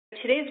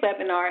today's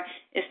webinar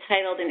is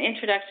titled An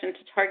Introduction to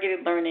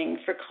Targeted Learning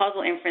for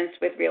Causal Inference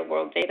with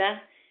Real-World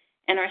Data.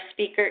 And our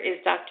speaker is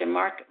Dr.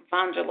 Mark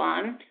van der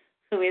Laan,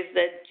 who is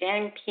the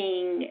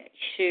Jianping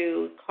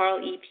Xu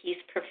Carl E. Peace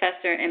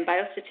Professor in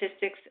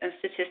Biostatistics and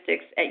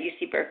Statistics at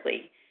UC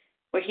Berkeley,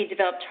 where he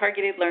developed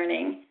targeted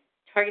learning,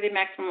 targeted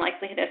maximum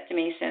likelihood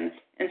estimation,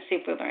 and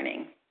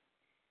superlearning.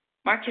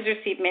 Mark has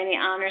received many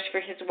honors for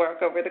his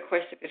work over the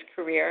course of his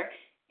career,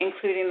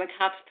 including the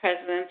COPS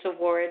President's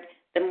Award,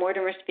 the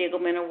Mortimer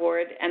Spiegelman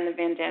Award, and the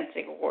Van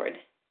Danzig Award.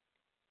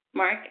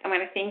 Mark, I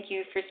want to thank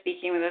you for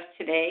speaking with us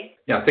today.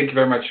 Yeah, thank you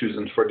very much,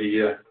 Susan, for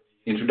the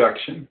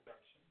introduction.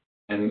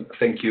 And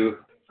thank you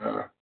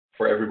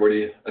for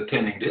everybody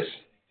attending this.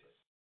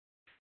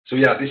 So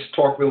yeah, this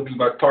talk will be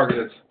about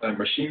targeted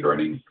machine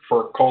learning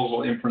for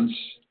causal inference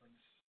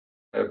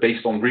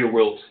based on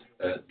real-world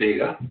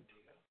data.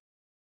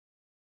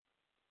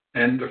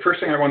 And the first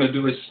thing I want to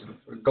do is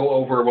go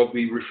over what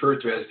we refer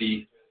to as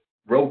the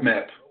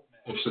roadmap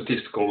of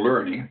statistical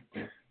learning,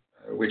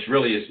 which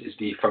really is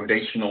the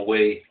foundational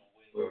way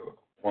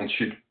one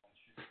should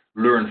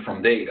learn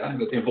from data.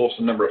 And that involves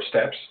a number of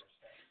steps.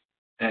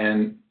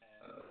 And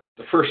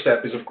the first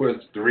step is, of course,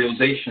 the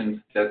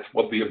realization that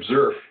what we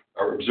observe,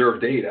 our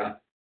observed data,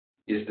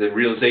 is the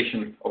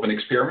realization of an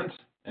experiment,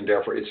 and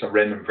therefore it's a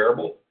random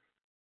variable.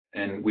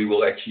 And we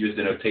will actually use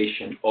the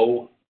notation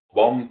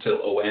O1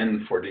 till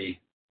ON for the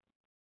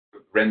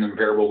random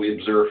variable we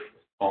observe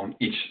on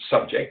each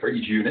subject or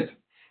each unit.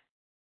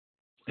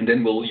 And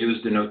then we'll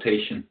use the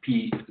notation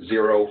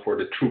P0 for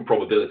the true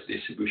probability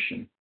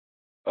distribution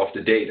of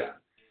the data.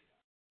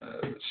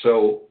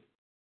 So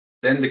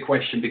then the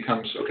question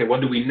becomes, okay, what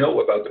do we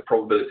know about the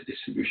probability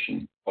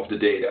distribution of the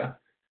data?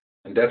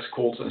 And that's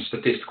called a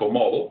statistical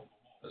model.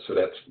 So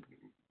that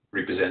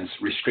represents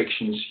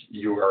restrictions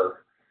you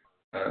are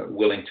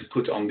willing to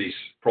put on this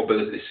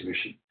probability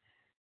distribution.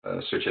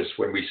 Such as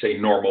when we say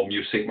normal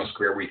mu sigma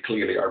square, we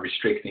clearly are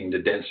restricting the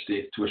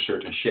density to a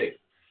certain shape.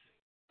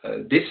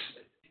 This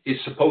is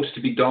supposed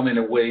to be done in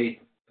a way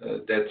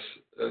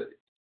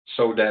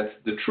so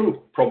that the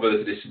true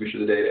probability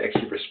distribution of the data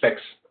actually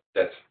respects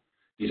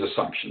these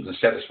assumptions and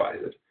satisfies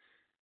it.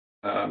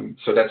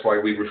 So that's why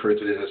we refer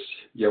to this as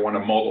you want to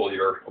model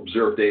your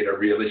observed data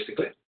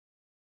realistically.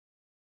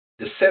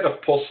 The set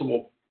of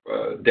possible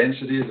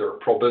densities or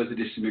probability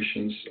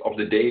distributions of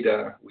the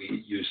data,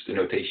 we use the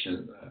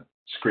notation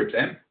script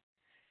M,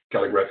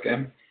 calligraphic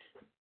M.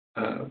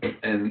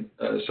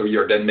 So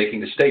you're then making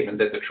the statement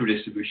that the true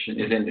distribution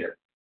is in there.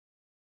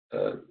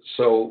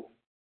 So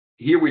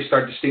here we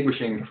start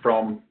distinguishing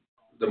from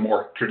the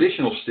more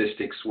traditional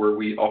statistics where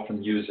we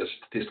often use as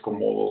statistical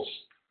models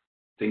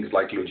things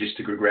like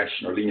logistic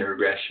regression or linear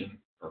regression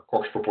or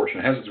Cox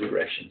proportional hazards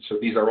regression. So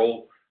these are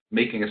all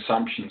making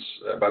assumptions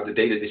about the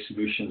data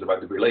distributions, about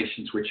the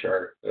relations, which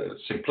are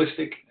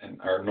simplistic and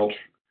are not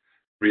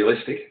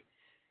realistic.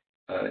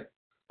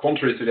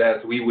 Contrary to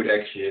that, we would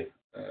actually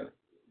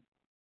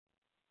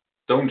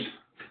don't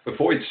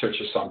avoid such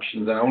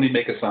assumptions and only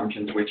make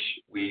assumptions which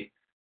we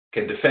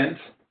can defend.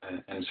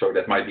 And so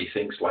that might be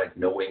things like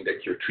knowing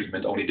that your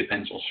treatment only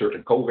depends on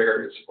certain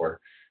covariates, or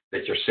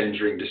that your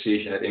censoring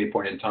decision at any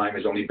point in time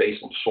is only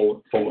based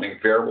on following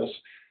variables.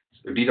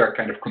 So these are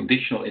kind of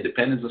conditional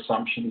independence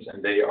assumptions,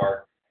 and they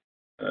are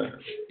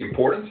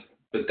important,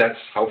 but that's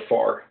how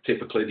far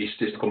typically these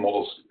statistical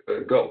models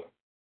go.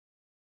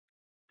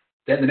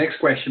 Then the next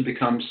question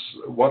becomes,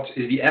 what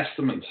is the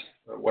estimate?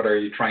 What are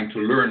you trying to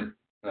learn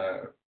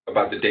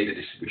about the data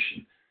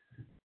distribution?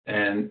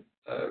 And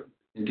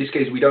in this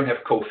case, we don't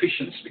have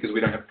coefficients because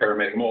we don't have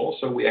parametric models,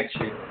 so we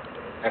actually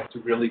have to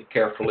really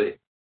carefully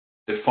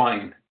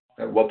define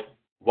what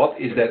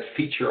is that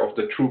feature of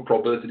the true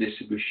probability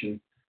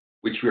distribution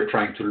which we are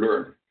trying to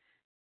learn.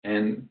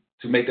 And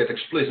to make that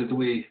explicit,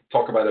 we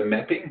talk about a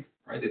mapping,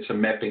 right? It's a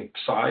mapping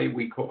psi,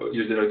 we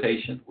use the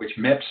notation, which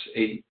maps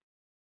a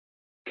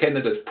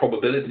candidate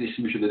probability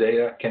distribution of the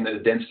data,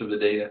 candidate density of the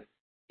data,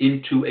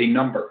 into a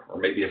number, or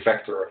maybe a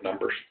vector of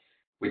numbers,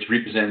 which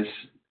represents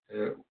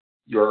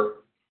your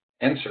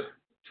answer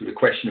to the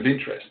question of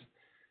interest.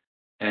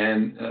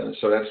 And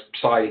so that's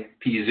psi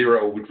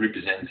P0 would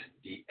represent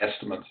the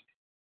estimate.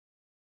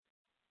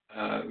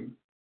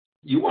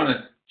 You want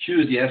to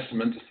choose the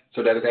estimate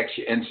so that it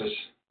actually answers,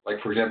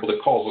 like, for example,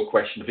 the causal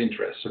question of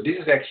interest. So this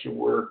is actually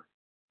where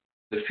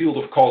the field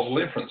of causal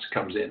inference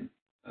comes in.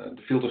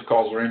 The field of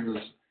causal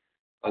inference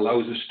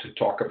allows us to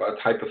talk about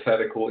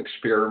hypothetical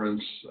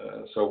experiments.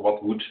 So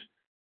what would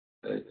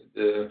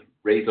the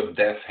rate of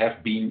death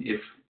have been if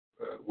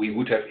we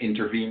would have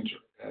intervened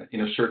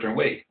in a certain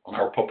way on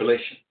our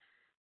population?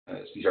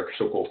 These are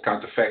so-called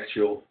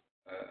counterfactual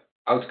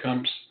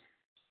outcomes,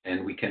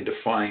 and we can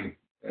define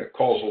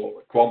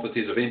causal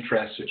quantities of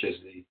interest, such as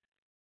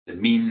the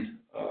mean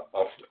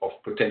of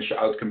potential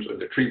outcomes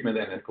under treatment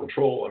and in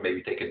control, or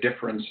maybe take a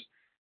difference.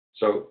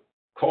 So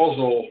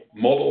causal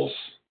models,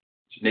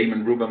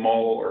 Neyman-Rubin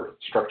model or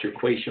structure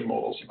equation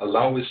models,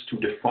 allow us to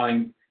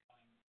define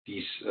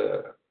these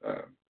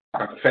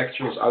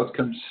counterfactual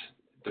outcomes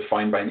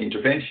defined by an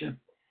intervention.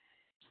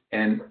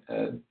 And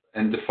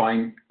and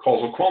define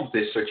causal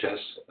quantities such as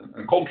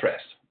a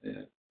contrast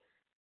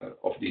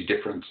of these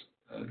different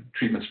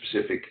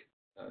treatment-specific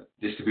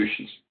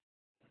distributions.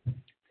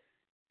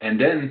 And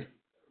then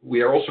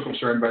we are also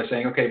concerned by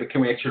saying, okay, but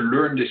can we actually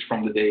learn this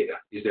from the data?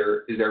 Is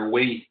there a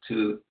way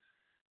to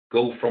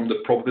go from the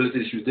probability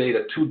distributed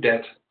data to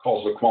that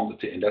causal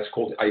quantity? And that's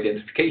called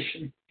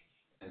identification.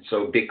 And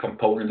so a big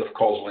component of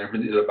causal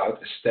inference is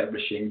about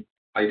establishing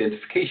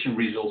identification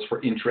results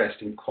for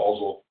interesting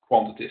causal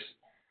quantities.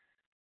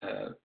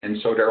 And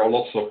so there are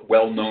lots of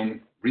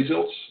well-known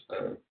results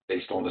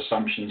based on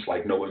assumptions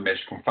like no image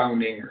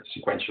confounding or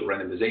sequential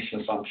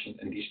randomization assumptions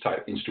and these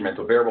type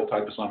instrumental variable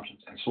type assumptions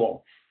and so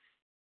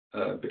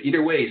on. But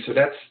either way, so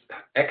that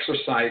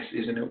exercise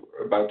is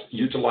about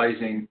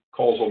utilizing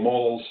causal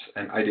models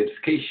and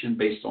identification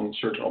based on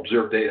certain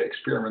observed data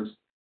experiments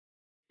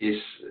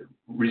is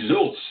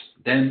results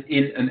then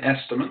in an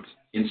estimate,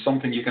 in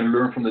something you can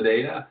learn from the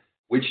data,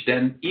 which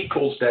then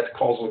equals that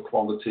causal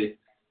quantity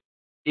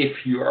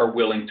if you are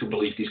willing to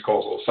believe these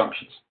causal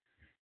assumptions.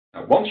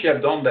 Now, once you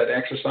have done that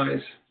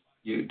exercise,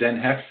 you then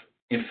have,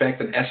 in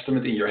fact, an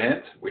estimate in your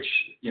head, which,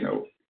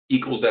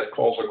 equals that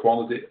causal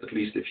quantity, at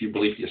least if you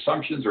believe the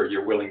assumptions or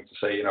you're willing to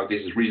say,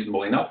 this is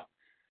reasonable enough.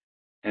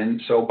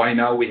 And so by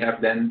now we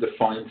have then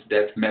defined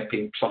that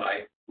mapping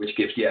psi, which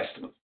gives the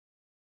estimate.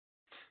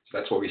 So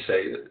that's what we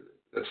say,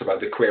 that's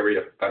about the query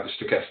about the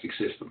stochastic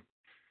system.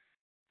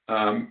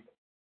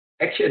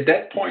 Actually, at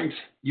that point,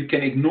 you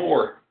can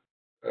ignore,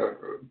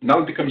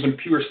 now it becomes a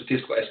pure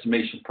statistical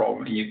estimation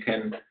problem, and you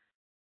can,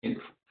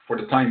 for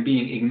the time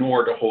being,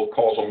 ignore the whole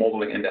causal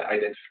modeling and the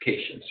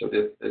identification. So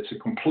it's a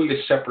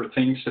completely separate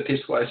thing,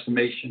 statistical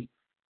estimation.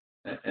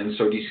 And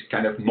so these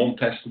kind of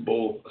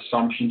non-testable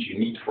assumptions you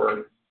need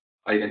for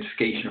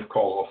identification of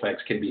causal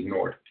effects can be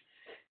ignored.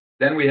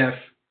 Then we have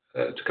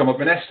to come up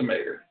with an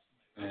estimator.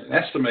 An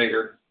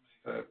estimator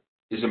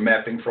is a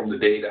mapping from the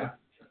data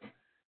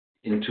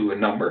into a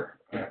number,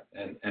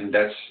 and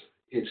that's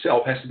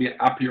itself has to be an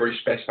a priori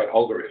specified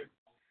algorithm.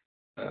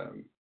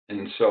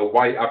 And so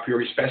why a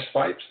priori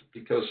specified?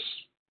 Because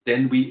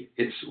then we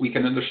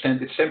can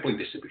understand its sampling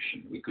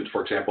distribution. We could,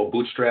 for example,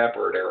 bootstrap,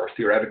 or there are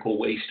theoretical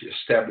ways to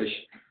establish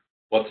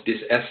what this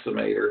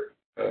estimator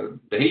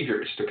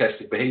behavior is,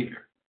 stochastic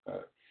behavior.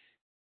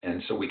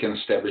 And so we can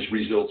establish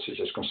results such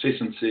as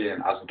consistency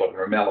and asymptotic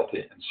normality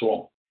and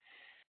so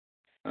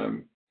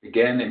on.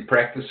 Again, in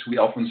practice, we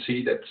often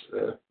see that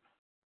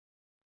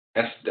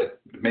that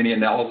many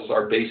analyses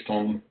are based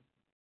on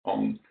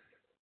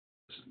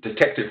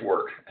detective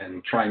work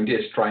and trying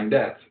this, trying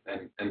that,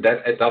 and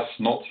that it does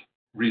not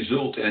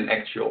result in an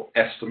actual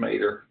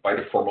estimator by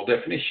the formal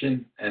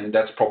definition, and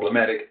that's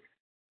problematic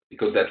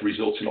because that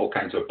results in all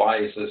kinds of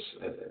biases,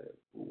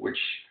 which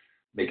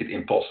make it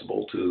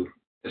impossible to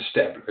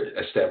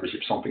establish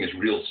if something is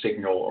real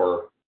signal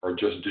or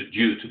just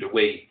due to the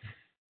way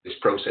this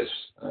process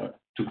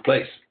took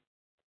place.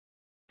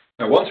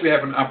 Now, once we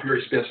have an a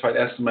priori specified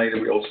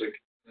estimator, we also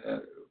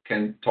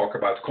can talk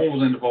about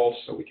confidence intervals,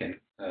 so we can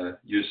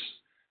use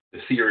the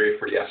theory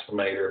for the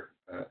estimator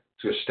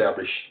to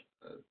establish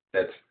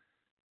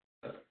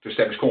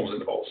confidence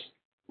intervals,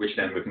 which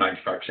then with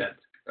 95%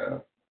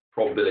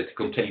 probability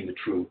contain the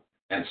true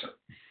answer.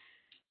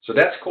 So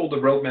that's called the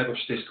roadmap of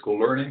statistical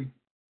learning.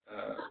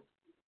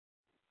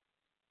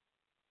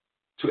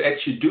 To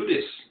actually do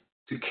this,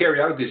 to carry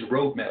out this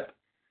roadmap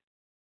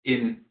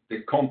in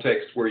the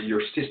context where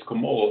your statistical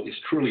model is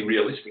truly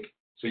realistic,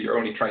 so you're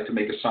only trying to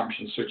make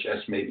assumptions such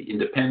as maybe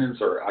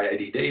independence or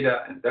IID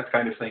data and that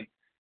kind of thing,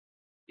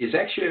 is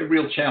actually a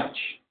real challenge.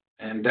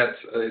 And that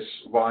is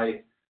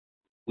why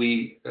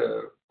we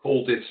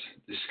call this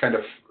kind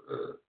of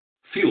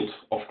field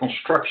of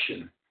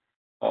construction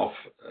of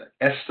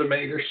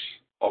estimators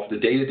of the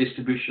data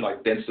distribution,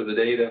 like density of the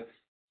data,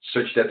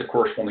 such that the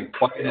corresponding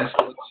plug-in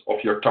estimates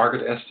of your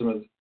target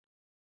estimate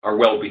are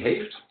well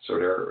behaved. So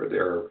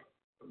they're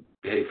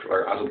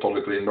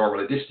asymptotically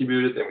normally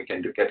distributed, and we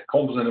can get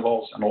confidence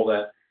intervals and all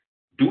that.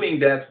 Doing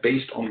that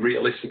based on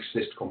realistic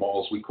statistical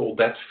models, we call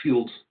that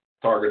field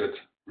targeted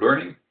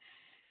learning.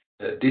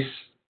 This,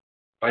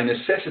 by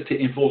necessity,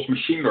 involves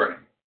machine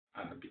learning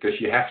because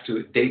you have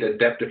to data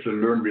adaptively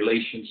learn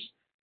relations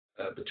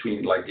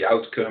between like the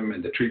outcome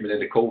and the treatment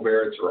and the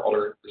covariates or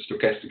other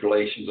stochastic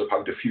relations of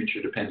how the future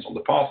depends on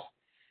the past.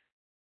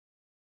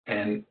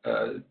 And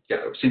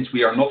since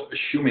we are not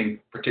assuming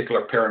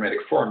particular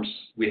parametric forms,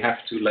 we have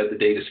to let the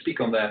data speak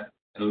on that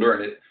and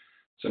learn it.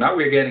 So now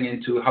we're getting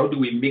into how do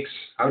we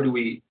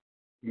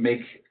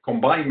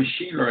combine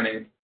machine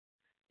learning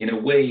in a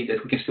way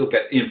that we can still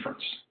get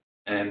inference.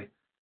 And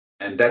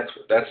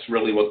that's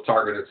really what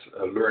targeted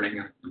learning,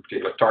 in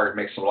particular target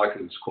maximum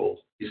likelihood it's called,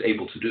 is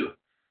able to do.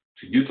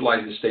 To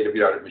utilize the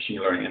state-of-the-art of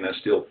machine learning and then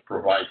still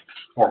provide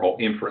formal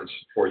inference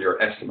for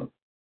your estimate.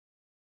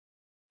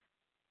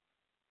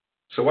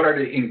 So what are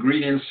the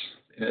ingredients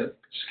in a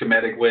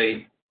schematic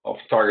way of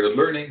targeted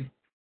learning?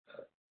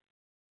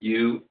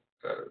 If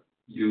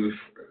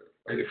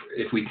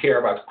we care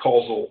about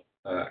causal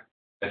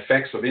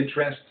effects of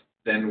interest,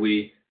 then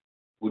we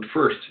would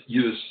first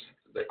use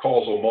the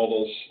causal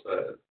models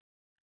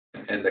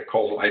and the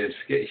causal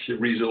identification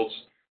results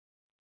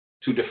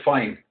to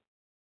define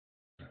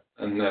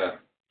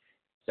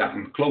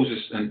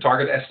closest and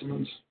target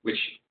estimate, which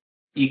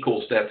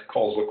equals that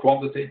causal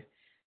quantity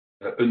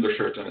under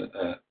certain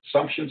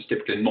assumptions,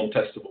 typically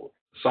non-testable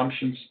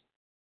assumptions.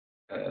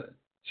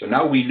 So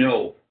now we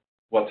know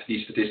what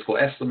the statistical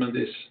estimate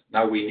is.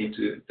 Now we need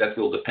to, that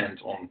will depend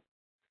on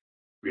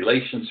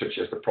relations such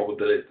as the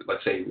probability.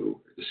 Let's say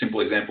the simple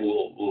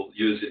example we'll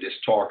use in this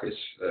talk is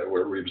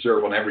where we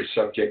observe on every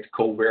subject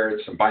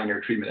covariates and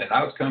binary treatment and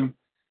outcome.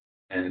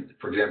 And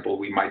for example,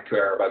 we might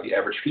care about the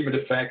average treatment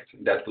effect.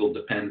 That will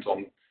depend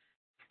on,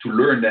 to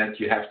learn that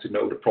you have to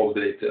know the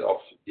probability of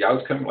the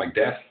outcome, like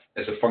death,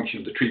 as a function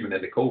of the treatment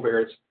and the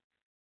covariates.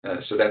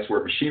 So that's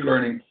where machine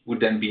learning would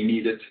then be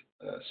needed.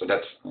 So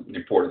that's an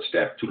important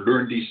step, to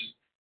learn these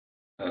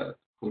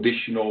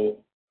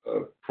conditional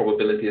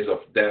probabilities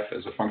of death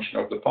as a function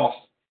of the past.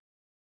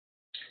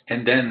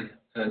 And then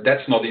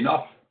that's not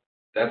enough.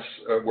 That's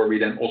where we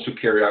then also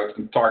carry out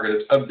a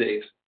targeted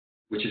update,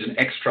 which is an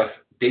extra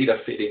data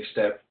fitting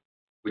step,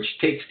 which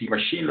takes the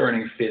machine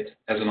learning fit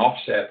as an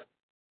offset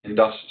and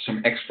does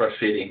some extra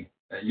fitting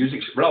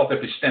using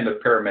relatively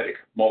standard parametric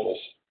models,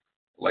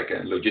 like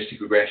a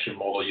logistic regression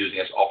model, using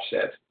as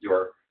offset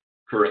your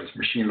current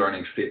machine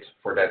learning fit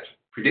for that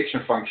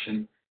prediction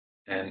function.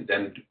 And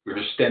then with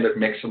a standard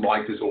maximum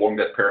likelihood along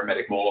that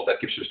parametric model,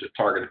 that gives us the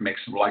targeted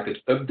maximum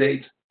likelihood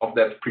update of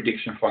that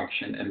prediction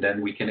function. And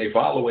then we can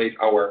evaluate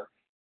our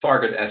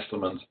target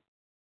estimate.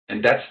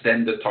 And that's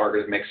then the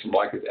targeted maximum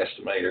likelihood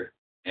estimator.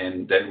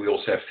 And then we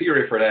also have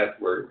theory for that,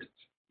 where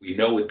we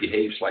know it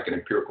behaves like an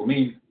empirical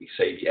mean. We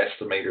say the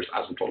estimator is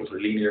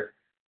asymptotically linear.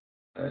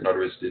 In other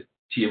words, the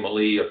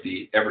TMLE of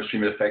the average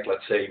treatment effect,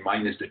 let's say,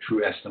 minus the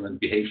true estimate,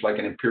 behaves like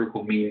an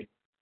empirical mean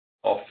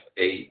of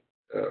a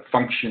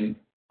function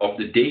of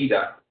the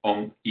data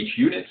on each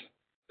unit.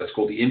 That's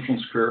called the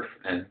influence curve.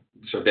 And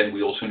so then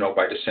we also know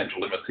by the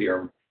central limit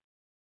theorem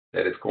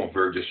that it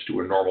converges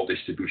to a normal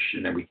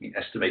distribution, and we can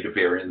estimate the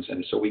variance,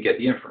 and so we get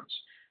the inference.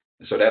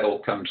 And so that all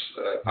comes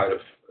out of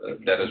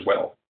that as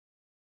well.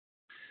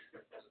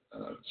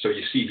 So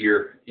you see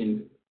here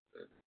in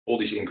all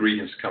these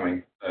ingredients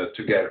coming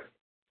together.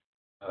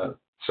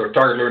 So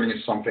target learning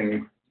is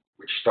something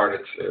which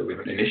started with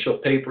an initial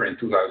paper in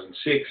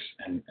 2006,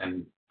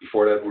 and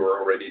before that we were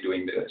already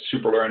doing the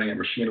super learning and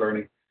machine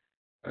learning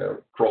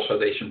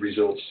cross-validation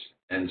results.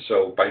 And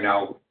so by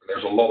now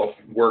there's a lot of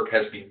work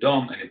has been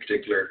done, and in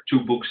particular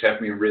 2 books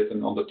have been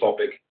written on the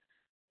topic,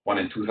 one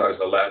in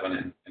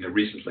 2011 and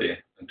recently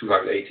in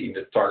 2018,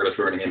 the targeted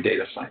learning in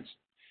data science,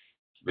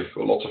 with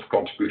lots of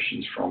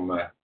contributions from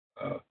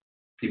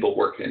people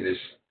working in this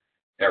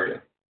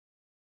area.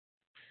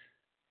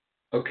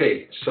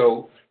 Okay,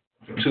 so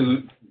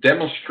to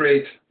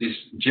demonstrate this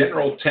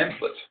general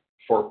template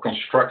for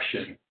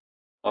construction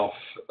of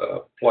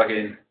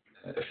plug-in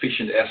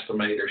efficient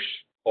estimators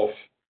of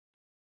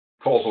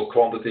causal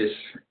quantities,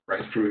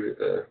 right, through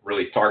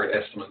really target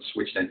estimates,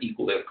 which then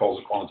equal that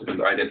causal quantity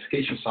under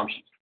identification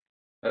assumptions.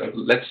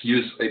 Let's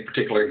use a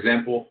particular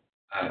example,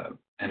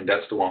 and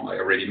that's the one I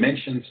already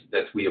mentioned,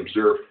 that we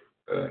observe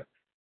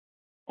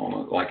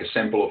on like a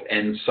sample of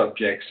n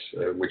subjects,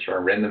 which are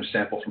a random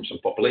sample from some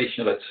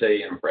population, let's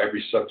say, and for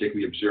every subject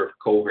we observe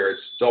covariates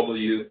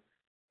W,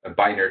 a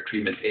binary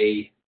treatment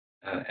A,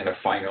 and a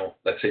final,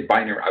 let's say,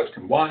 binary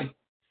outcome Y.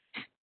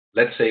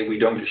 Let's say we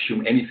don't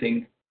assume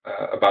anything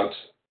about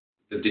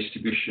the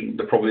distribution,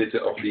 the probability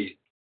of the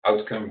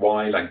outcome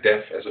Y, like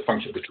death, as a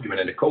function of the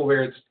treatment and the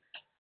covariates.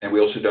 And we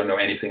also don't know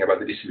anything about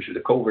the distribution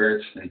of the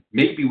covariates. And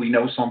maybe we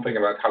know something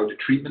about how the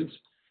treatment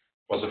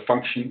was a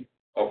function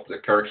of the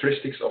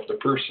characteristics of the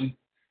person.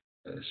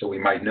 So we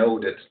might know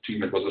that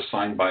treatment was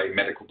assigned by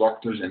medical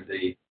doctors, and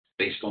they,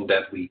 based on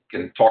that, we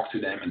can talk to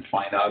them and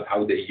find out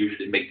how they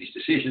usually make these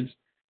decisions.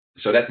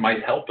 So that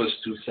might help us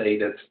to say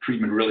that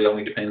treatment really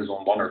only depends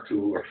on 1 or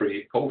 2 or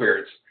 3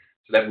 covariates.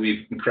 So that would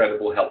be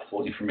incredible,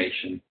 helpful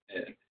information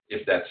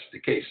if that's the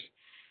case.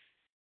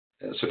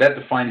 So that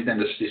defines then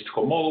the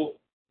statistical model.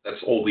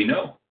 That's all we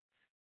know.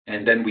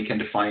 And then we can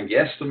define the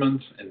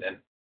estimate, and then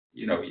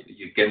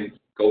you can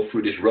go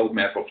through this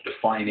roadmap of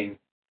defining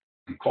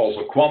a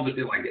causal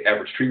quantity, like the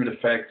average treatment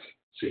effect.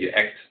 So you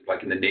act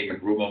like in the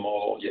Neyman-Grubel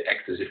model. You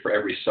act as if for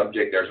every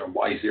subject there's a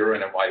Y0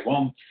 and a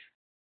Y1.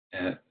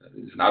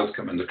 There's an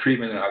outcome under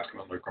treatment, an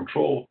outcome under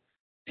control.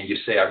 And you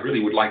say, I really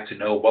would like to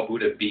know what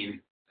would have been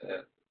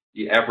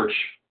the average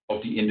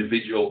of the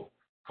individual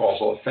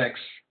causal effects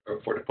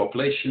for the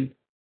population.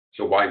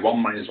 So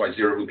Y1 minus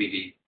Y0 would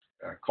be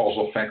the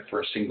causal effect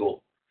for a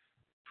single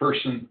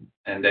person,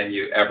 and then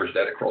you average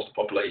that across the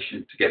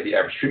population to get the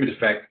average treatment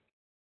effect.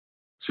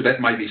 So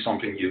that might be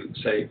something you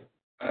say,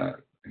 a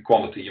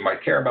quantity you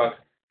might care about.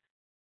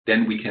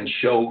 Then we can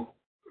show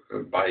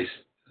by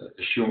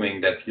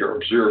assuming that your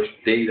observed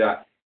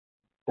data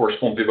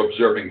correspond with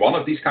observing one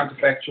of these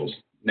counterfactuals,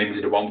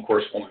 namely the one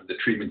corresponding to the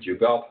treatment you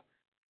got,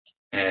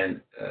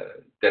 and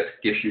that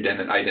gives you then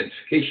an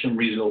identification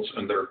results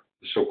under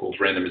the so-called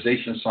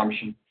randomization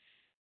assumption.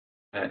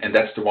 And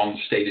that's the one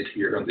stated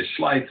here on this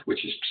slide,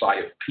 which is psi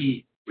of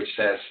P, which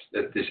says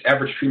that this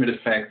average treatment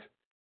effect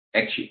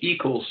actually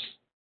equals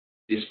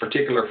this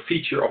particular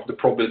feature of the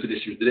probability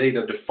distributed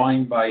data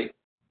defined by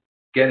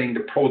getting the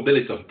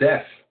probability of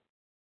death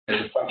as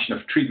a function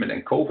of treatment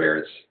and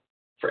covariates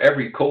for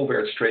every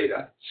covariate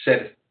strata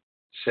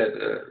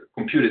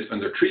computed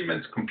under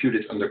treatment,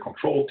 computed under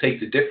control, take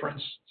the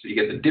difference. So you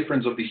get the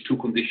difference of these two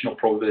conditional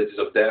probabilities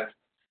of death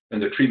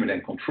under treatment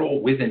and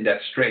control within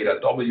that strata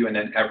W, and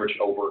then average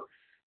over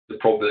the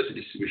probability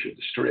distribution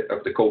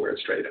of the covariate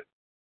strata.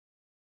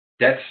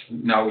 That's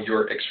now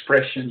your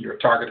expression, your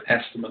target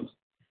estimate,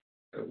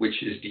 which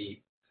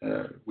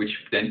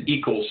then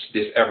equals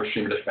this average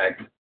treatment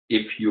effect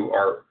if you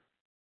are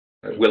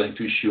willing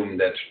to assume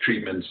that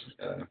treatment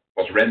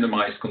was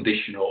randomized,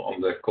 conditional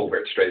on the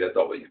covariate strata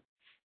W,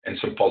 and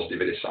some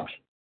positivity assumption.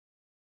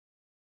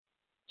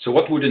 So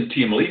what would a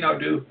TMLE now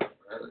do?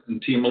 In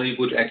TMLE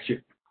would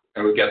actually,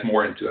 and we'll get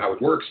more into how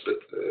it works, but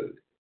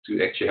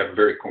to actually have a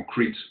very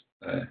concrete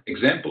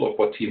example of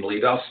what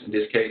TMLE does in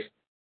this case,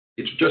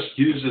 it just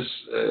uses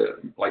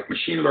like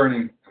machine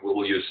learning. We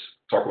will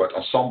talk about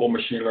ensemble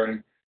machine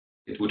learning.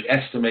 It would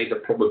estimate the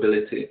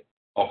probability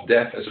of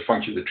death as a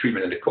function of the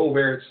treatment and the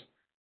covariates,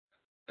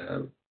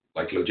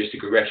 like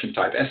logistic regression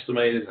type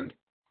estimated, and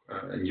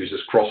uses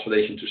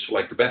cross-validation to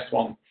select the best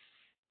one.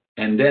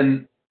 And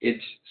then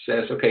it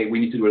says, okay, we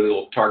need to do a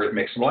little target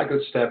maximum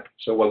likelihood step.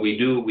 So what we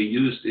do, we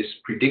use this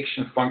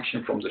prediction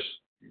function from this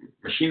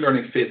machine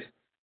learning fit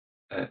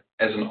as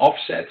an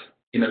offset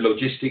in a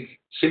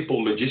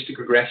simple logistic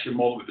regression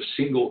model with a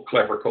single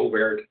clever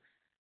covariate.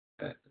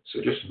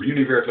 So just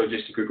univariate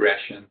logistic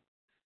regression.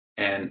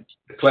 And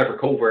the clever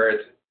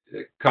covariate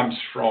comes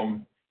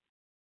from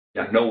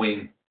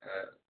knowing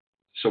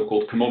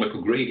so-called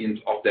canonical gradient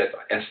of that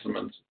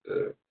estimate.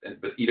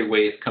 But either way,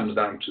 it comes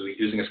down to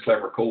using as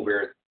clever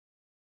covariate.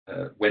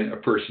 When a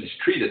person is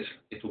treated,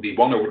 it will be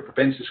 1 over the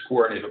propensity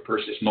score, and if a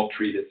person is not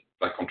treated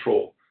by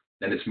control,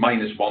 then it's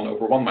 -1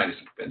 over 1 minus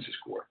the propensity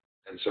score.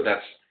 And so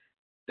that's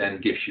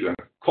then gives you a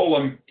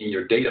column in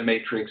your data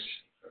matrix,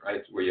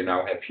 right, where you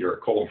now have your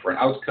column for an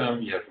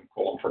outcome, you have a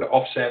column for the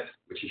offset,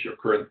 which is your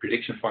current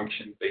prediction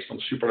function based on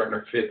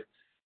superlearner fit,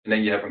 and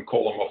then you have a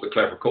column of the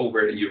clever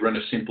covariate, and you run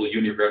a simple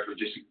univariate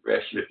logistic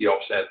regression with the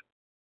offset,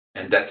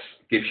 and that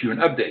gives you an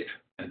update.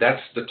 And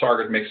that's the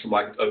target maximum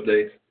likelihood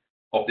update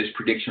of this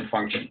prediction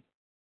function.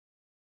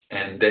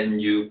 And then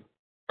you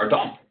are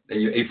done. Then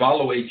you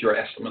evaluate your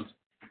estimate.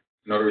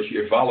 In other words,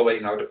 you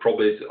evaluate now the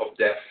probability of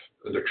death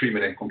under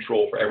treatment and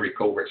control for every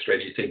covariate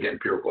strata. You take the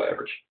empirical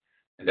average.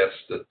 And that's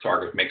the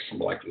target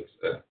maximum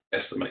likelihood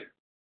estimate.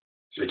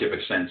 So you give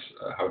a sense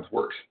how it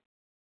works.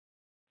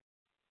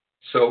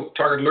 So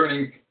target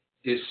learning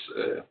is,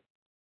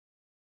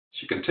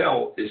 as you can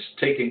tell, is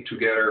taking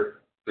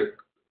together the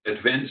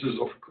advances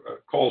of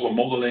causal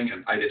modeling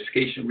and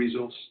identification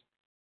results,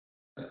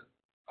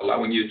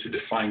 allowing you to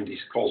define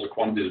these causal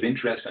quantities of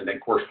interest and then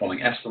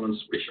corresponding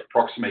estimates, which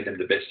approximate them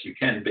the best you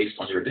can based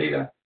on your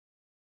data.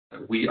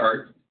 We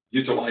are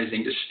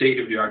utilizing the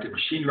state-of-the-art in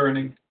machine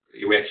learning.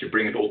 We actually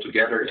bring it all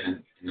together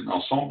in an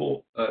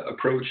ensemble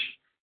approach,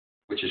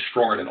 which is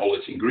stronger than all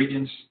its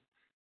ingredients.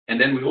 And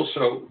then we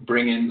also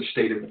bring in the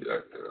state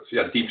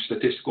of deep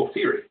statistical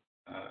theory,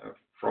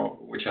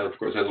 which of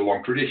course has a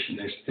long tradition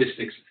in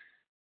statistics,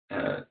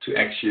 to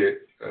actually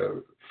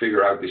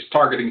figure out this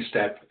targeting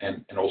step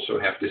and also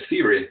have the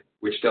theory,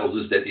 which tells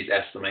us that these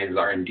estimates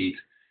are indeed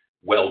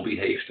well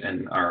behaved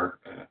and are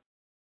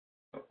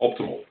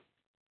optimal.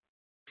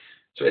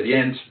 So at the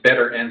end,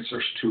 better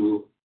answers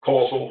to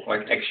causal,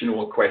 like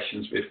actionable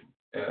questions with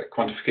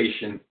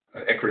quantification,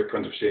 accurate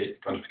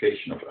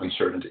quantification of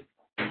uncertainty.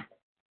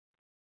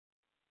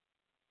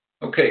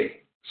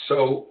 Okay,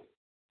 so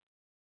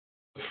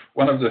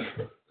one of the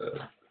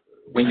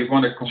when you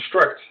want to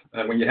construct,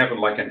 when you have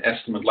like an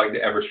estimate like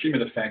the average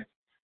treatment effect,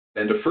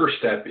 then the first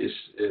step is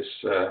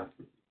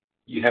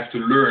you have to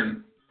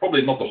learn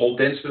probably not the whole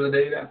density of the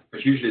data,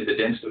 but usually the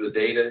density of the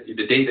data.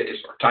 The data is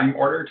time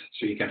ordered,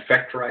 so you can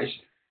factorize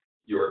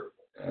your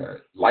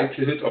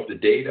likelihood of the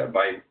data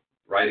by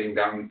writing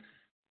down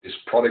this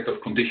product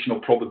of conditional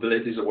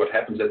probabilities of what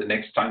happens at the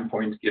next time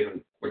point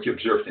given what you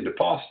observed in the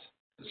past,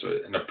 so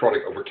in a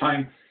product over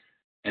time.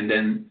 And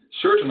then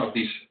certain of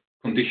these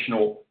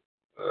conditional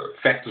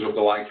factors of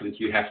the likelihood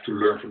you have to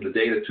learn from the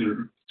data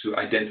to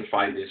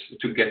identify this,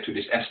 to get to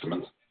this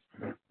estimate.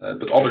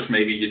 But others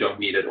maybe you don't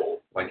need at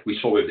all. Like we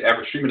saw with the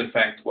average treatment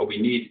effect, what we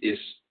need is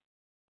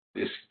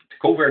this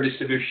covariate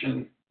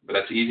distribution, but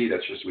that's easy.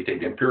 That's just we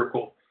take the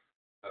empirical.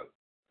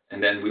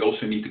 And then we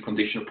also need the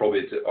conditional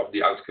probability of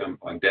the outcome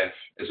like death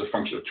as a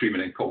function of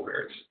treatment and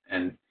covariates.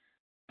 And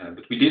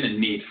but we didn't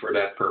need for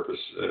that purpose,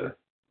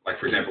 like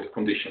for example, the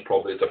conditional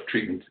probability of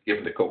treatment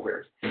given the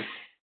covariate.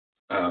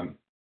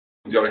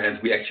 On the other hand,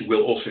 we actually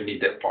will also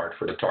need that part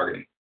for the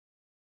targeting.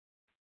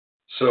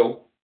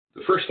 So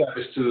the first step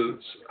is to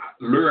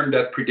learn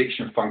that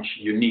prediction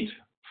function you need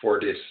for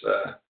this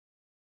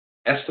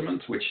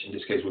estimate, which in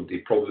this case would be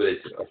probability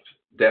of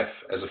death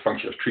as a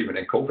function of treatment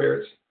and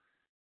covariates.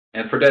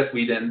 And for that,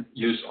 we then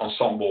use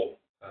ensemble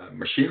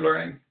machine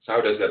learning. So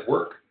how does that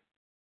work?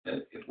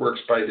 it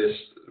works by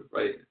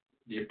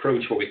the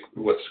approach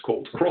what's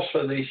called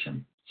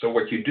cross-validation. So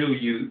what you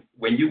do,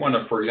 when you want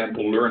to, for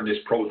example, learn this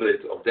probability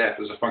of death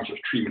as a function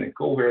of treatment and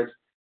covariate,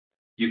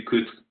 you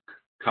could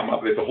come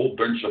up with a whole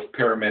bunch of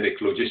parametric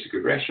logistic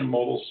regression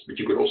models, but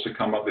you could also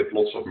come up with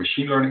lots of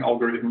machine learning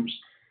algorithms.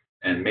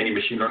 And many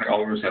machine learning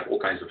algorithms have all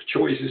kinds of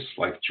choices,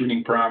 like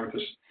tuning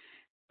parameters.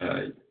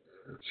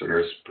 So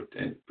there's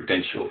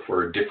potential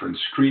for different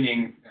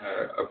screening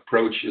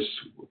approaches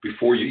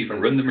before you even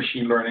run the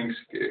machine learning,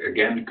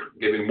 again,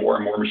 giving more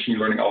and more machine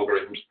learning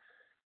algorithms.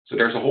 So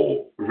there's a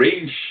whole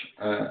range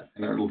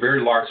and a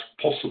very large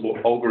possible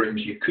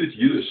algorithms you could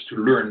use to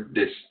learn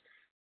this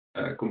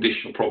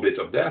conditional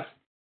probability of death.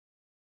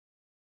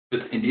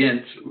 But in the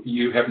end,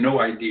 you have no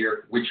idea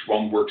which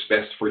one works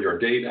best for your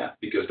data,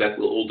 because that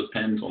will all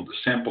depend on the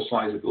sample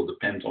size. It will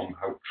depend on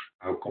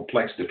how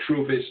complex the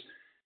truth is.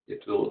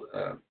 It will.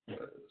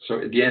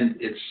 So at the end,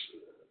 it's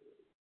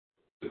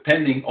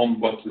depending on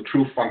what the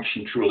true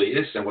function truly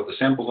is and what the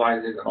sample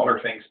size is and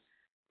other things.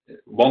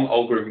 One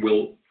algorithm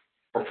will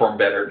perform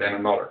better than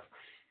another.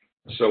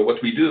 So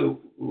what we do,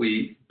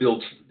 we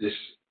build this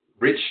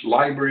rich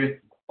library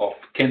of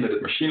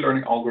candidate machine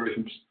learning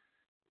algorithms.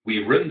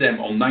 We run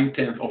them on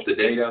 9/10 of the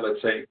data,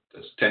 let's say.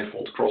 That's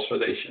tenfold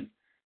cross-validation.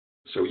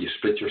 So you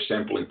split your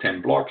sample in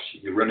 10 blocks,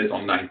 you run it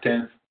on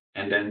 9/10,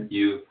 and then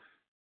you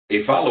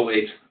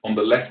evaluate on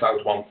the left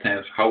out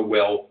 1/10 how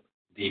well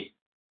the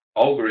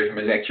algorithm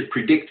is actually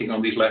predicting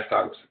on these left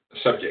out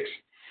subjects.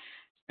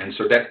 And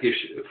so that gives,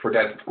 for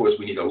that, of course,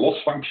 we need a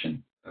loss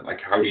function.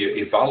 Like, how do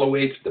you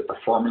evaluate the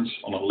performance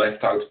on a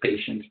left out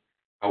patient,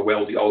 how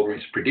well the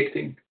algorithm is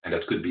predicting? And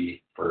that could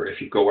be for,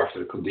 if you go after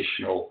the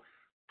conditional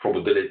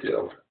probability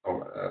of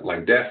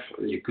like death,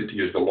 you could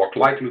use the log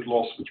likelihood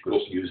loss, but you could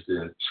also use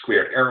the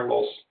squared error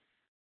loss.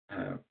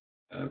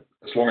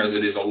 As long as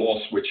it is a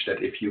loss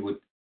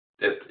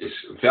that is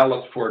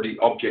valid for the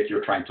object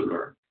you're trying to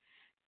learn.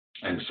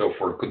 And so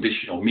for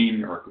conditional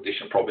mean or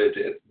conditional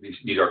probability,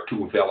 these are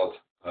two valid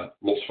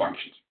loss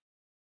functions.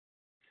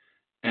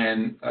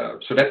 And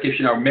so that gives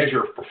you now a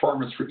measure of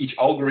performance for each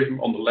algorithm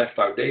on the left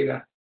out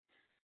data.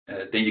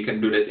 Then you can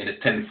do that in a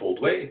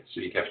tenfold way. So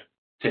you have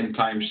 10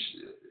 times,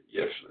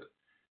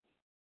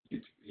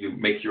 you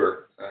make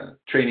your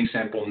training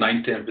sample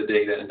 9/10 the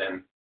data, and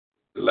then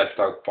the left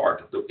out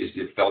part is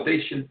the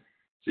validation.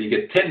 So you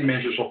get 10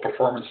 measures of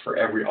performance for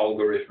every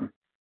algorithm,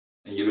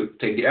 and you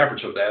take the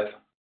average of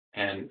that,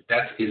 and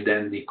that is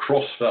then the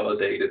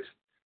cross-validated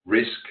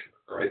risk,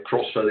 right?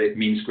 Cross-validated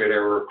mean squared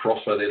error,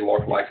 cross-validated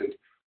log likelihood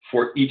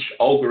for each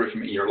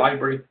algorithm in your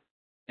library.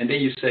 And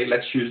then you say,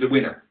 let's choose the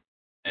winner,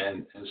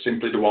 and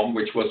simply the one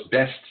which was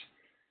best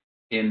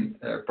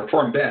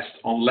performed best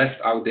on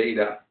left out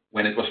data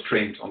when it was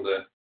trained on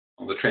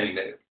the training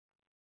data.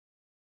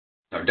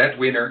 Now that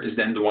winner is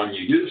then the one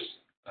you use,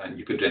 and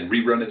you could then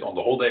rerun it on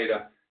the whole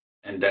data,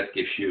 and that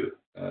gives you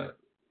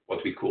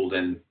what we call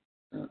then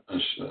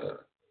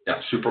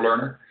super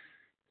learner.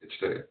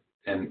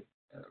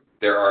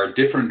 There are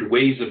different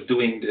ways of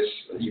doing this.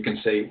 You can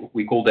say,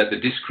 we call that the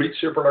discrete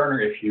super learner,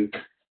 if you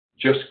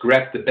just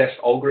grab the best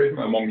algorithm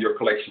among your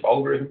collection of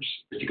algorithms.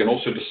 But you can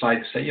also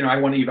decide to say, I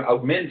want to even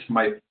augment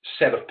my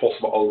set of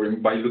possible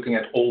algorithms by looking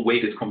at all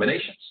weighted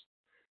combinations,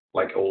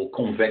 like all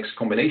convex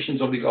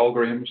combinations of these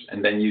algorithms,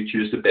 and then you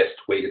choose the best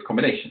weighted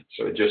combination.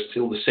 So it's just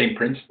still the same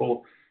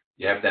principle.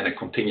 You have then a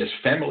continuous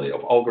family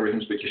of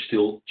algorithms, but you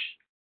still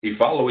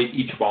evaluate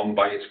each one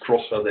by its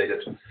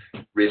cross-validated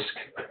risk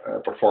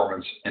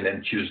performance, and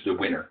then choose the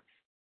winner.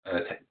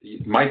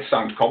 It might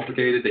sound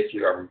complicated that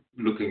you are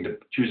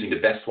choosing the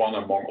best one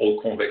among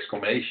all convex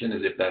combinations,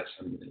 as if that's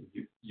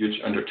a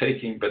huge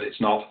undertaking, but it's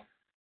not.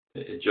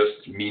 It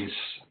just means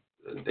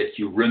that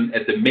you run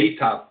at the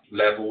meta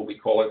level, we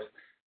call it,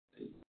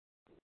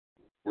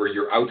 where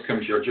your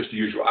outcomes are just the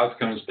usual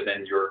outcomes, but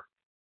then your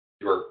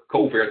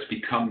covariates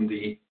become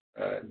the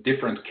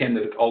different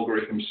candidate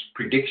algorithms,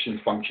 prediction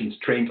functions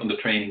trained on the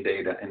training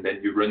data, and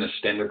then you run a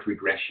standard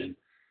regression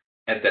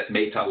at that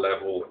meta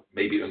level,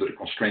 maybe under the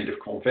constraint of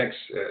convex,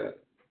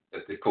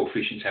 that the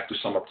coefficients have to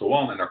sum up to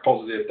 1 and are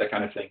positive, that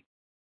kind of thing.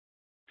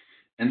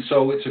 And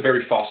so it's a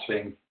very fast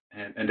thing,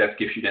 and that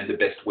gives you then the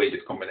best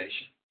weighted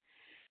combination.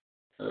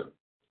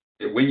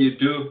 When you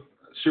do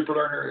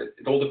superlearner,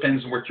 it all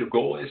depends on what your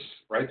goal is,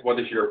 right?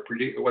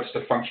 What's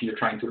the function you're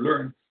trying to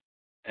learn?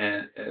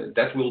 And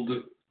that will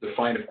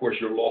define, of course,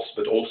 your loss,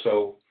 but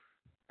also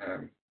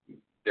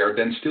there are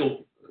then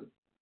still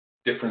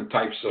different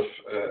types of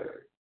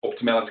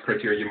optimality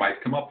criteria you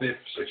might come up with,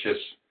 such as,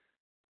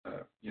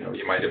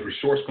 you might have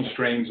resource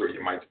constraints, or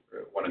you might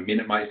want to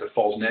minimize the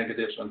false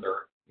negatives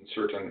under a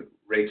certain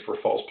rate for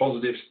false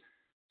positives.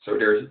 So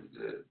there's,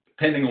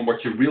 depending on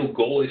what your real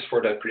goal is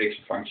for that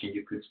prediction function,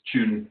 you could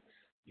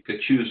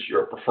choose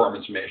your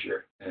performance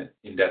measure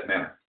in that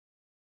manner,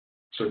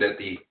 so that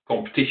the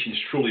competition is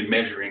truly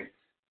measuring,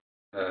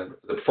 the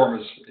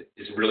performance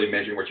is really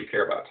measuring what you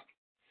care about.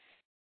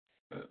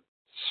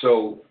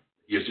 So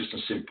here's just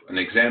an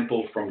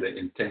example from the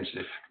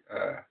intensive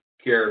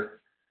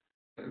care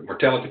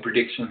mortality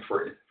prediction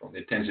from the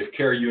intensive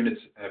care unit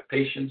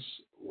patients,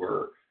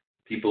 where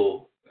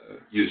people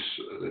use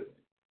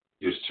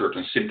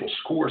certain simple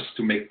scores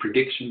to make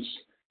predictions,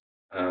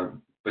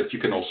 but you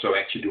can also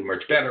actually do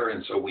much better.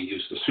 And so we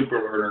use the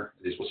superlearner.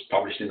 This was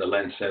published in the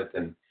Lancet,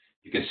 and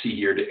you can see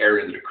here the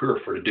area under the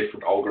curve for the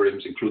different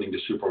algorithms, including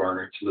the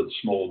superlearner. It's a little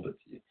small, but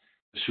the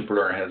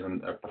superlearner has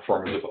a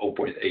performance of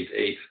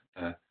 0.88,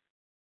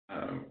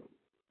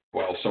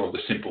 while some of the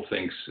simple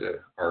things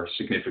are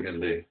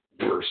significantly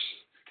worse.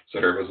 So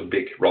there was a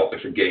big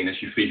relative gain,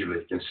 as you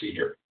visually can see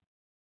here.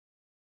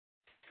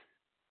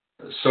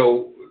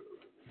 So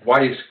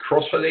why is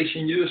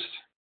cross-validation used?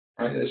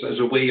 Right, as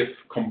a way of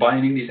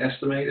combining these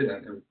estimated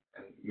and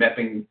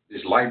mapping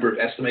this library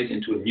of estimates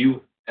into a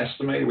new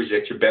estimator, which is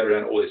actually better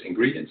than all these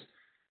ingredients.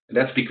 And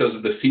that's because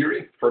of the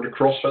theory for the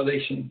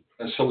cross-validation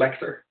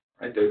selector,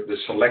 right? The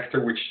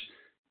selector which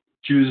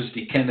chooses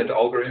the candidate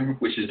algorithm,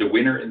 which is the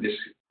winner in this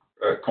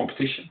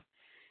competition.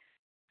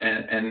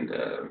 And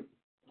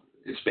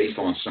it's based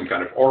on some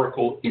kind of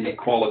oracle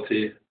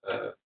inequality.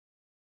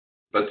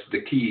 But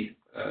the key,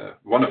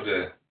 one of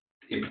the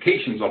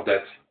implications of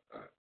that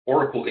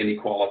oracle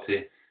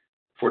inequality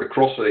for the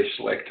cross-validation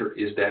selector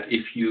is that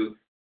you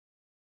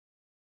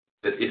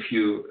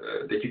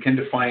can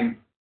define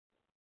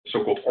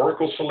so-called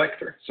oracle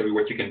selector. So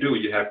what you can do,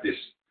 you have this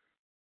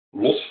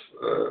loss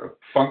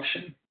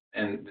function,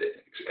 and the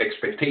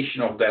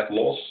expectation of that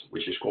loss,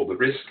 which is called the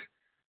risk,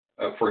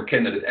 for a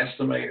candidate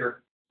estimator.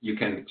 You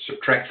can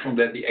subtract from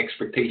that the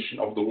expectation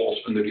of the loss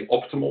under the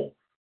optimal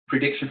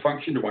prediction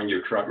function, the one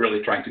you're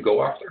really trying to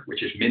go after,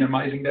 which is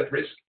minimizing that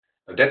risk.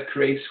 That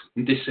creates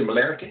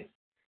dissimilarity.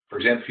 For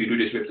example, if you do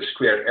this with the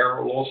squared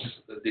error loss,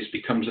 this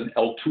becomes an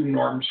L2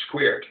 norm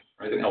squared,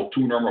 right? An L2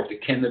 norm of the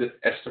candidate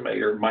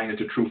estimator minus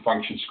the true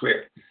function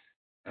squared.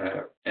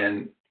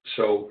 And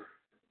so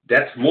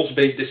that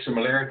loss-based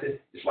dissimilarity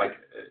is like,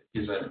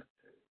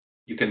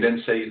 you can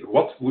then say,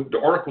 what would the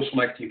oracle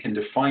select? You can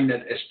define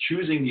that as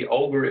choosing the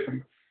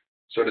algorithm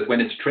so that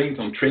when it's trained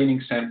on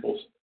training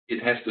samples,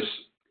 it has this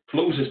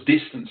closest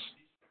distance,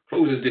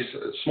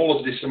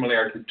 smallest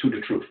dissimilarity to the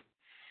truth.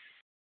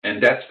 And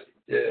that's,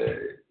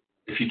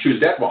 if you choose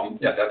that one,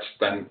 yeah, that's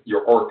then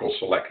your oracle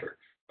selector.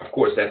 Of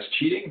course, that's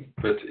cheating,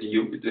 but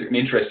an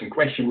interesting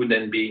question would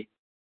then be,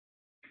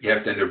 you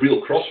have then the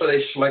real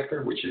cross-validation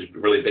selector, which is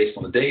really based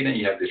on the data, and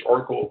you have this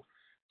oracle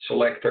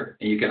selector,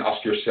 and you can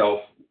ask yourself,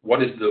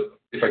 what is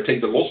if I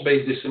take the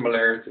loss-based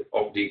dissimilarity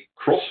of the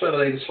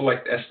cross-validated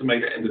select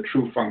estimator and the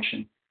true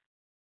function,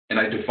 and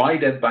I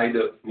divide that by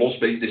the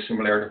loss-based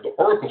dissimilarity of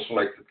the oracle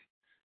selected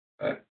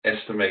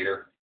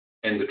estimator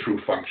and the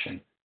true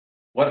function,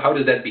 how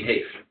does that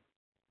behave?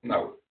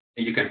 Now,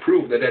 and you can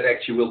prove that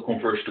actually will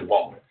converge to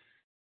 1.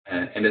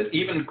 And that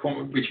even,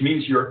 which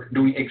means you're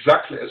doing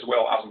exactly as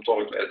well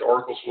asymptotically as the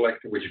oracle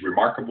selector, which is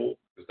remarkable,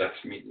 because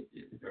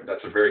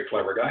that's a very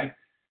clever guy.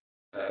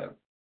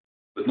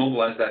 But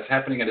nonetheless, that's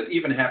happening, and it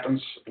even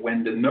happens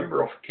when the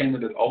number of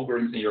candidate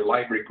algorithms in your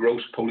library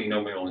grows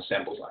polynomial in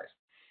sample size.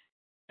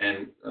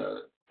 And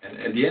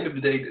at the end of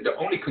the day, the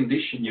only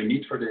condition you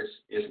need for this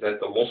is that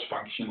the loss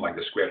function, like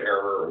the squared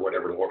error or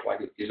whatever it looks like,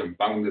 is a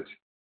bounded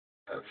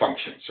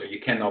function. So you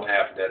cannot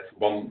have that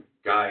one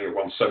guy or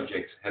one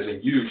subject has a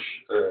huge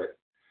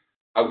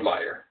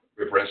outlier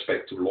with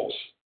respect to loss.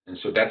 And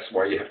so that's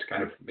why you have to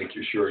kind of make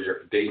sure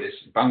your data is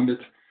bounded.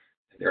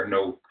 There are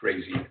no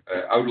crazy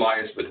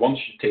outliers, but once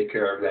you take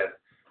care of that,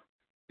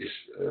 this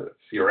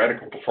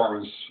theoretical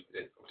performance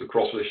of the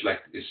cross-validation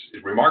select is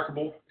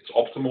remarkable. It's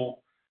optimal,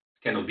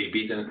 cannot be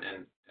beaten,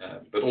 and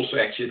but also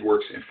actually it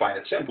works in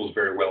finite samples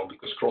very well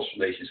because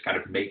cross-validation is kind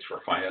of made for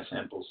finite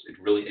samples. It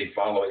really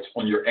evaluates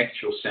on your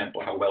actual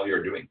sample how well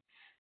you're doing.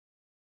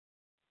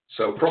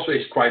 So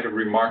cross-validation is quite a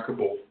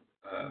remarkable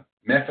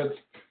method,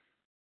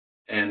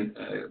 and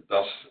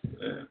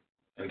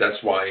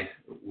that's why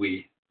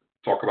we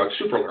talk about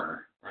superlearner,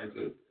 right?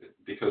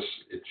 Because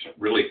it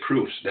really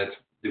proves that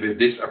with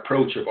this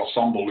approach of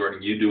ensemble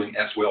learning, you're doing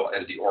as well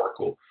as the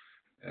oracle,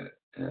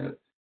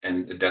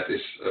 and that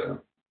is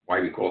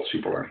why we call it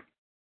superlearning.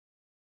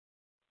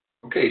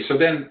 Okay, so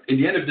then in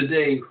the end of the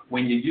day,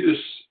 when you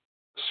use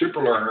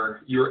superlearner,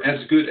 you're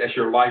as good as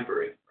your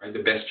library, right?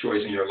 The best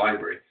choice in your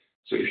library.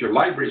 So if your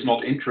library is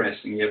not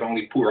interesting, you have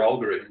only poor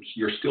algorithms,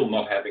 you're still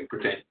not having a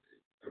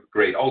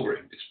great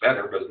algorithm. It's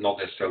better, but not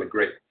necessarily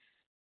great.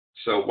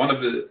 So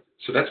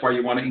that's why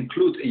you want to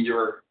include in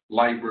your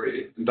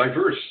library a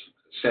diverse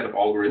set of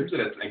algorithms.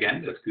 That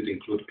could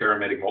include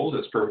parametric models.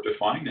 That's perfectly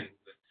fine, and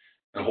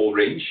a whole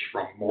range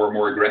from more and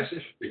more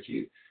aggressive. But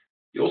you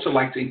also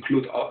like to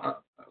include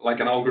like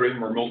an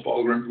algorithm or multiple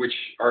algorithms which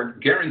are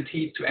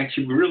guaranteed to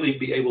actually really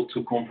be able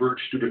to converge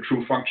to the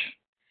true function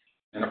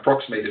and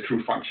approximate the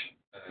true function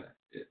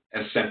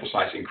as sample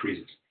size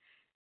increases.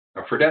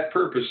 Now, for that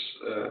purpose,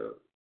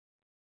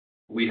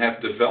 we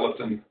have developed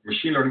a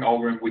machine learning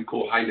algorithm we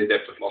call highly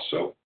adaptive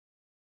lasso.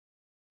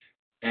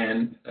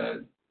 And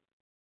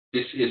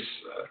this is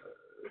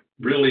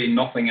really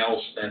nothing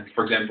else than,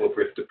 for example,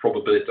 with the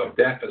probability of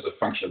death as a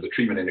function of the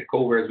treatment in the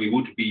covariates, we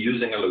would be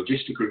using a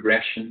logistic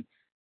regression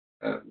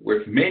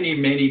with many,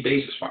 many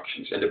basis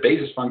functions. And the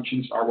basis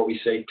functions are what we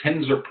say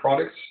tensor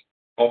products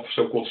of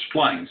so-called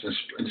splines.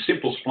 And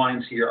simple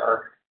splines here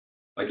are,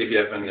 like if you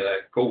have a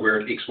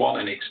covariate x1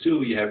 and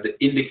x2, you have the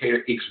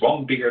indicator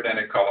x1 bigger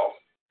than a cutoff,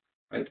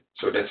 right?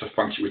 So that's a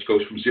function which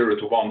goes from 0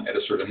 to 1 at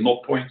a certain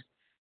knot point.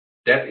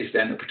 That is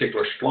then a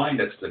particular spline.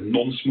 That's the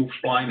non-smooth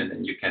spline, and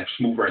then you can have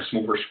smoother and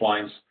smoother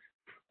splines.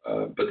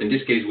 But in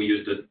this case, we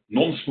use the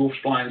non-smooth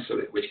splines,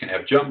 which can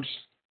have jumps.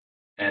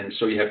 And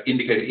so you have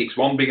indicator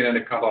x1 bigger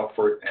than a cutoff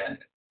for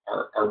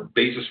our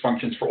basis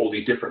functions for all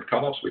these different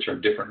cutoffs, which are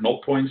different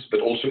knot points, but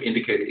also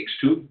indicator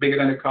x2 bigger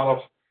than a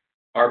cutoff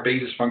are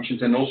basis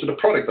functions, and also the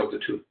product of the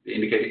two. The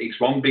indicator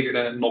x1 bigger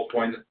than a knot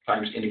point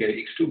times indicator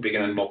x2 bigger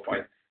than a knot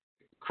point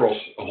across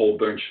a whole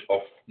bunch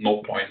of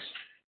knot points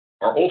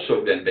are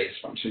also then basis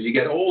functions. So you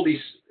get all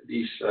these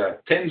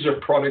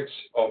tensor products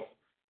of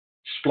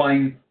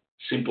spline,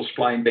 simple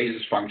spline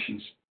basis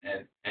functions,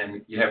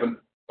 and you have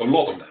a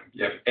lot of them.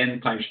 You have n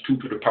times 2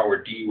 to the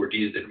power d, where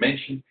d is the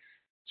dimension,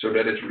 so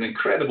that it's an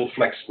incredible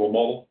flexible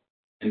model.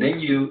 And then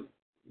you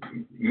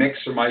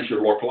maximize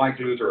your log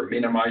likelihood or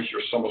minimize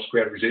your sum of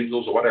squared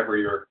residuals or whatever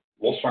your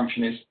loss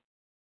function is.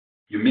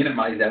 You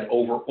minimize that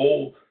over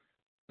all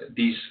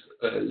these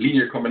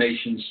linear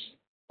combinations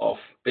of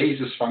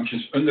basis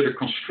functions under the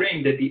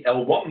constraint that the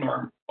L1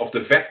 norm of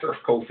the vector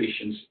of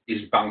coefficients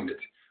is bounded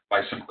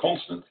by some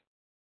constant.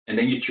 And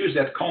then you choose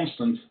that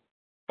constant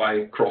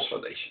by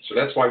cross-validation. So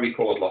that's why we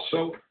call it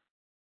lasso.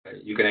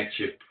 You can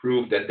actually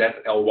prove that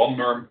that L1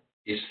 norm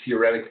is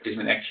theoretically is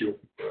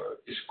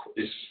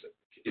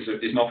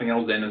nothing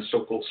else than a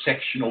so-called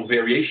sectional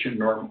variation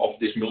norm of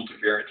this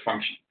multivariate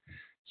function.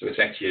 So it's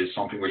actually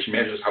something which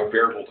measures how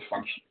variable the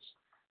function is.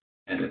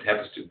 And it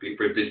happens to be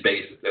with this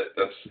basis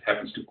that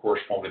happens to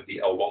correspond with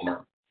the L1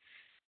 norm.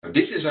 Now,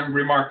 this is a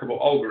remarkable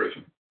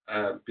algorithm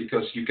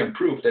because you can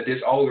prove that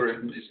this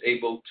algorithm is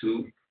able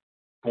to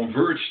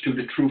converge to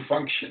the true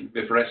function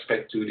with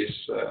respect to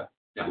this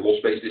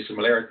loss-based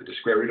dissimilarity, the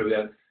square root of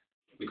that,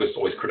 because it's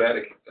always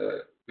quadratic,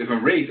 with a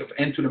rate of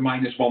n to the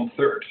minus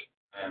 1/3.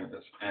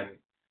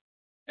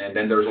 And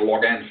then there's a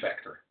log n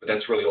factor, but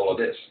that's really all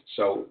it is.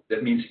 So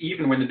that means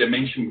even when the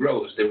dimension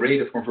grows, the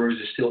rate of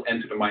convergence is still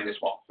n to the minus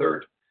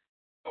 1/3.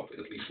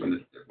 At least when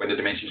the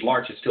dimension is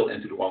large, it's still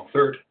n to the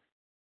 1/3,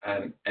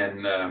 and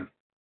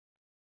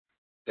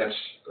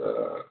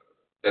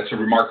that's a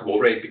remarkable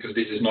rate, because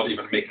this is not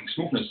even making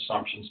smoothness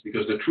assumptions,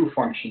 because the true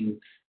function,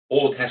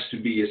 all it has to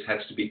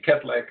be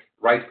cat-lag,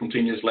 right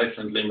continuous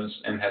left-hand limits,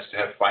 and has to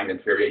have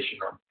finite variation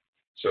norm.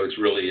 So it's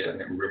really a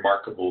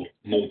remarkable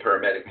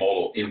non-parametric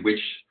model in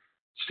which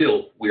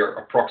still we are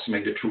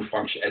approximating the true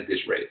function at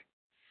this rate.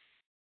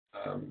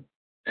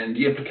 And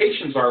the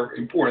implications are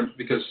important,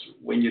 because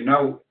when you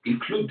now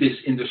include this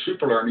in the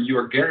superlearner, you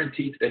are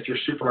guaranteed that your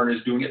superlearner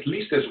is doing at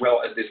least as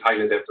well as this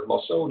highly adaptive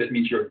lasso. That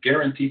means you're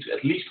guaranteed to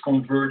at least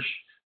converge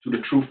to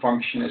the true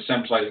function as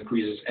sample size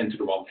increases n to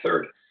the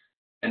 1/3.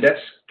 And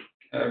that's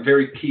a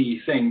very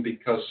key thing,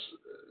 because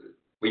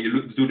when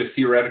you do the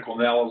theoretical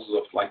analysis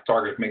of like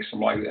target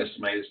maximum likelihood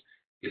estimators,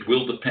 it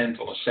will depend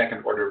on a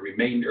second order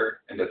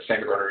remainder, and that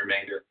second order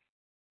remainder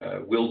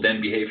will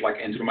then behave like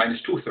n to the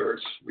minus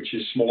 2/3, which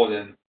is smaller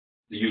than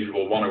the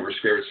usual 1 over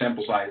square root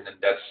sample size, and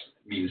that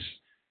means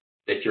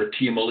that your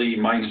TMLE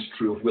minus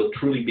truth will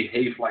truly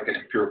behave like an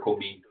empirical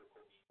mean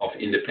of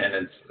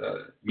independent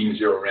mean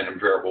zero random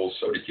variables,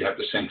 so that you have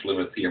the central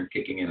limit theorem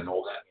kicking in and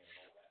all that.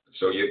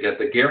 So you get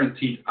the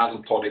guaranteed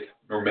asymptotic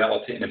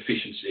normality and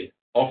efficiency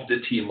of the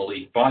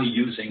TMLE by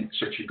using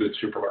such a good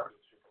superlearner.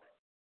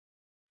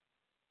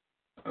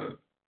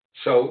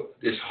 So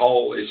this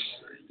hull is,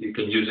 you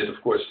can use it, of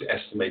course, to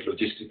estimate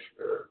logistic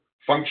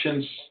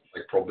functions,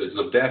 like probabilities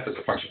of death as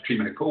a function of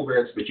treatment and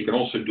covariates, but you can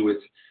also do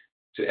it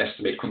to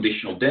estimate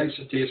conditional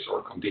densities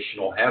or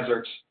conditional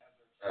hazards.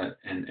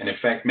 And in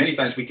fact, many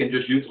times we can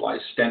just utilize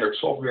standard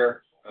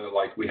software,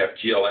 like we have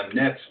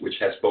GLMNet, which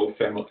has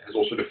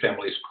also the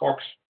families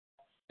Cox.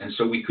 And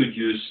so we could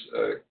use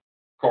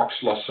Cox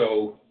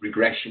lasso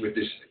regression with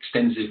this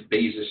extensive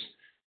basis,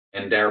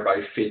 and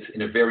thereby fit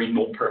in a very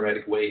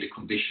non-parametric way the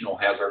conditional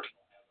hazard.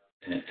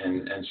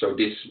 And so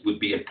this would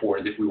be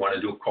important if we want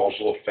to do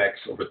causal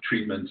effects of a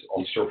treatment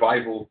on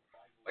survival,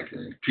 like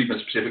a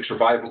treatment-specific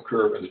survival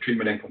curve and the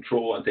treatment and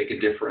control, and take a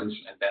difference.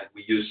 And then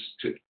we use,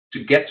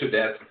 to get to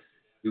that,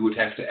 we would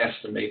have to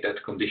estimate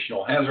that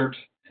conditional hazard.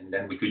 And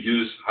then we could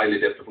use highly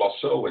adaptive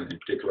lasso, and in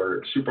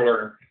particular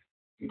superlearner,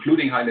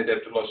 including highly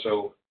adaptive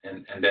lasso,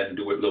 and then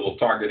do a little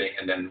targeting,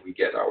 and then we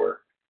get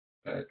our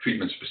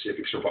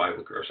treatment-specific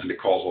survival curves and the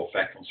causal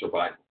effect on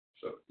survival.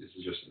 So this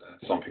is just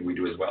something we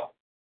do as well.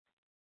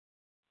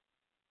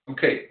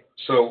 Okay,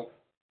 so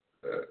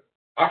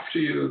after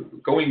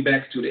you, going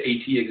back to the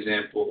AT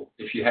example,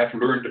 if you have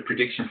learned the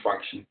prediction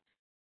function,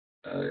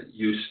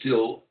 you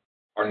still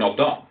are not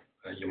done.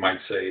 You might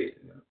say,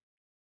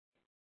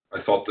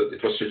 I thought that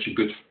it was such a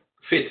good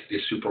fit,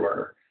 this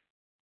superlearner.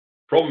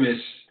 Problem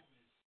is,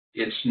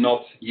 it's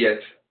not yet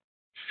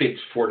fit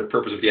for the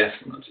purpose of the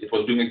estimates. It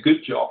was doing a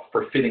good job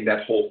for fitting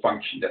that whole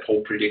function, that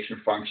whole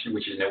prediction function,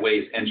 which in a way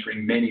is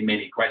answering many,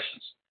 many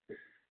questions.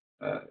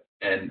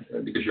 And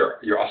because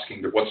you're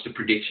asking what's the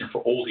prediction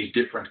for all these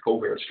different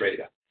covariate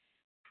strata.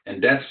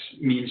 And that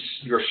means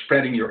you're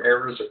spreading your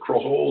errors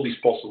across all these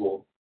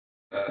possible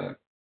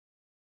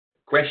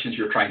questions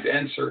you're trying to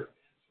answer.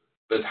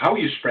 But how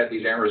you spread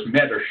these errors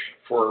matters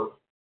for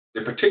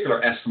the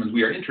particular estimate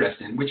we are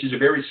interested in, which is a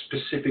very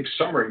specific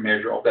summary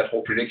measure of that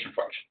whole prediction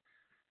function.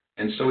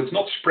 And so it's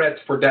not spread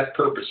for that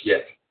purpose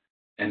yet.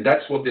 And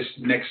that's what this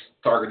next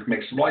target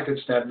maximum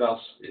likelihood step does.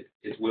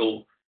 It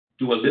will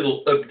do a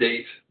little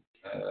update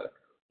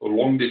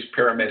along this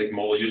parametric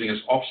model using as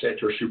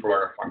offset your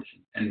superlearner function,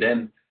 and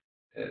then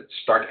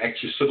start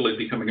actually subtly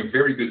becoming a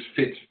very good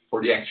fit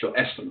for the actual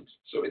estimate.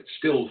 So it's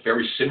still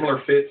very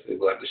similar fit. It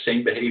will have the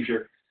same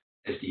behavior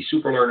as the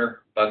superlearner,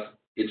 but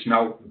it's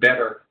now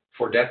better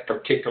for that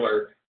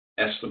particular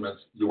estimate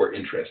you are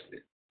interested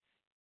in.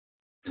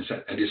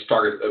 And this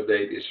target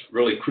update is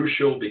really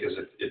crucial because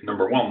it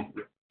number one,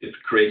 it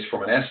creates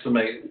from a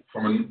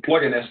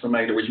plugin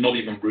estimator, which not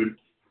even root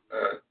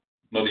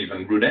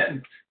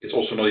n. It's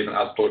also not even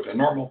asymptotic and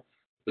normal.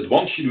 But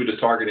once you do the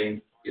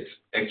targeting, it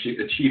actually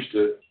achieves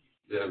the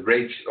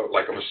rate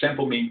of a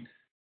sample mean,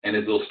 and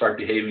it will start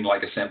behaving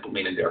like a sample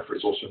mean, and therefore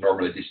it's also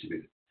normally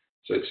distributed.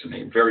 So it's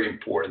a very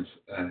important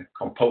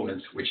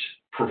component which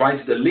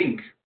provides the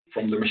link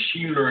from the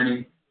machine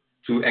learning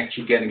to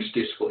actually getting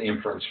statistical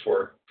inference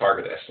for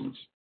target estimates.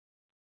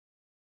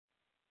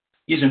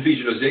 Here's a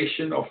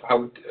visualization of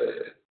how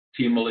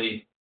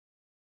TMLE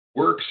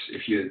works.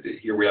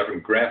 Here we have a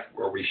graph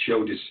where we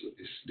show this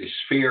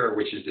sphere,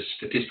 which is the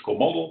statistical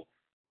model,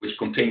 which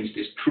contains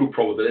this true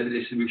probability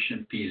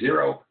distribution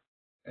P0.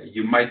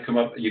 You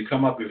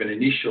come up with an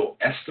initial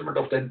estimate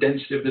of that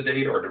density of the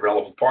data or the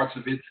relevant parts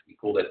of it. We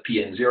call that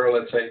Pn0,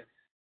 let's say.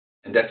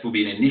 And that will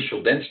be an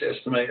initial density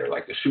estimator,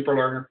 like the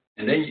superlearner.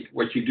 And then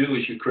what you do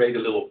is you create a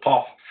little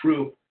path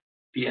through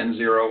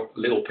Pn0,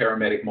 little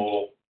parametric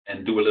model,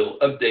 and do a little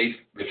update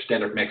with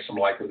standard maximum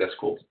likelihood, that's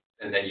called,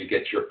 and then you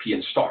get your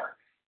Pn star.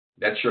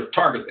 That's your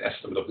target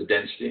estimate of the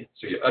density.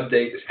 So your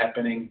update is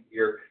happening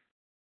here,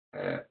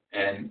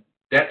 and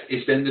that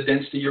is then the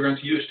density you're going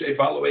to use to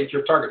evaluate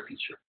your target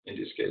feature, in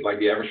this case, like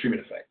the average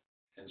treatment effect.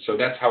 And so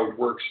that's how it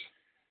works,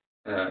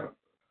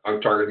 how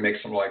target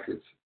maximum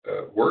likelihood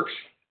works.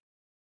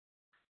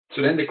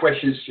 So then the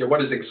question is,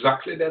 what is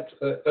exactly that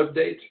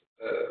update?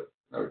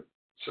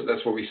 So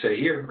that's what we say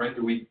here,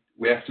 right? We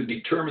have to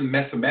determine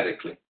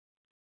mathematically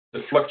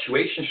the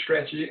fluctuation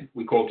strategy.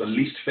 We call it the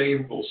least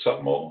favorable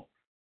submodel.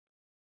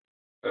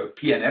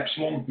 P and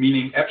epsilon,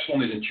 meaning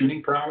epsilon is a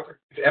tuning parameter.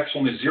 If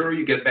epsilon is 0,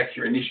 you get back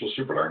your initial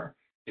superlearner.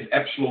 If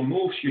epsilon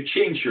moves, you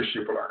change your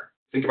superlearner.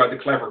 Think about the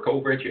clever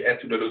covariate you add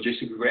to the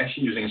logistic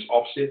regression using its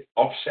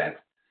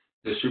offset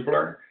the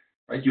superlearner.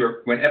 Right?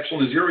 When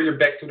epsilon is 0, you're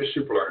back to the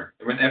superlearner.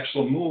 And when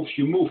epsilon moves,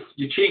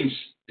 you change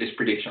this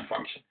prediction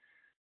function.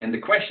 And the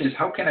question is,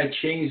 how can I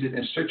change it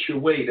in such a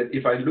way that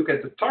if I look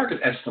at the target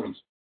estimate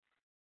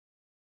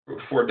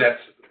for that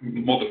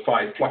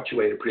modified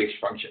fluctuated prediction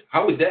function,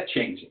 how is that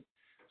changing?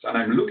 So, and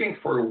I'm looking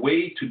for a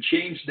way to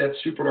change that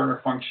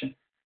superlearner function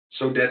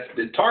so that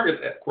the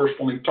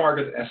corresponding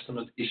target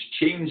estimate is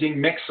changing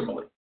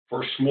maximally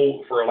for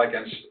like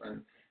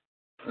an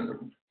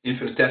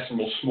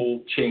infinitesimal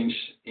small change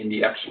in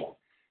the epsilon.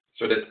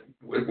 So that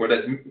what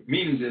that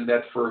means is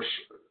that for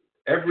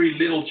every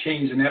little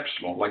change in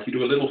epsilon, like you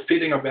do a little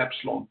fitting of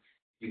epsilon,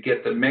 you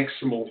get the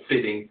maximal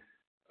fitting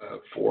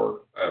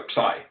for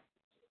psi.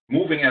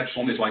 Moving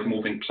epsilon is like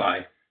moving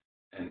psi.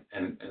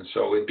 And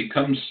so it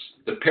becomes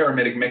the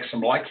parametric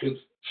maximum likelihood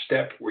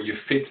step where you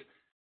fit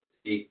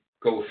the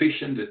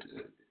coefficient.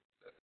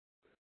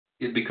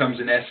 It becomes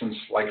in essence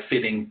like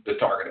fitting the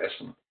target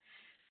estimate.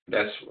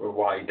 That's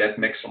why that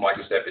maximum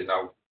likelihood step is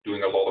now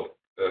doing a lot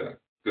of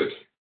good.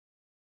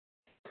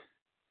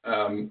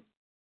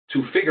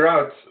 To figure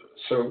out,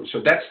 so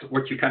that's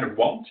what you kind of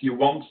want. You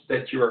want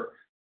that your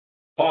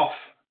path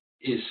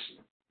is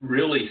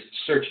really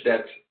such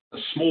that a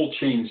small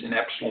change in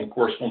epsilon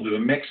corresponds to a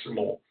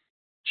maximal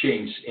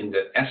change in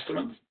the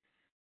estimate.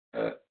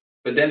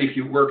 But then if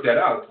you work that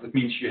out, that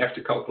means you have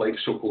to calculate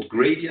a so-called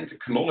gradient, a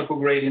canonical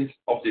gradient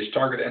of this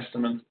target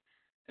estimate.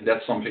 And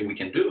that's something we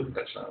can do.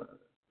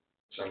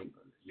 So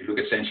you look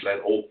essentially at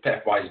all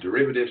pathwise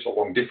derivatives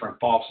along different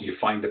paths, and you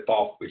find the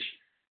path which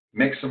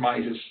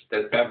maximizes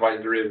that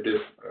pathwise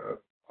derivative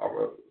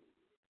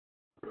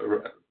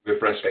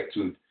with respect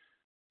to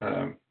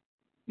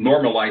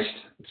normalized,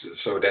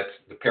 so that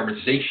the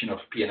parameterization of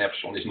P and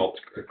epsilon is not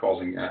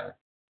causing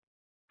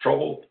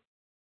trouble.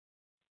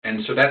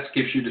 And so that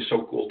gives you the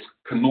so-called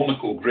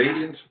canonical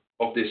gradient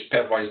of this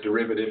pathwise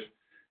derivative.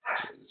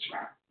 It's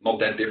not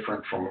that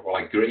different from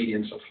like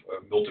gradients of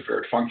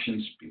multivariate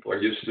functions people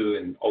are used to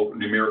in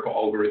numerical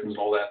algorithms and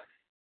all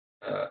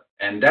that.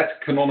 And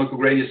that canonical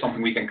gradient is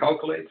something we can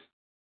calculate.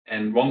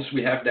 And once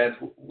we have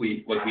that,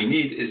 what we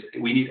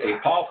need a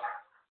path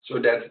so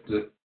that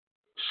the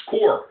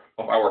score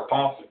of our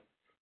path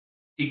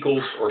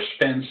equals or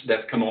spans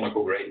that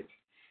canonical gradient.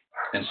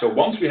 And so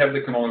once we have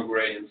the canonical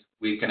gradient,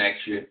 we can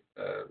actually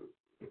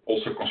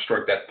also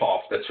construct that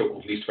path, that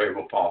so-called least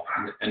favorable path.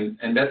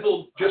 And that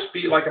will just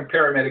be like a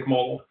parametric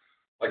model,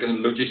 like a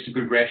logistic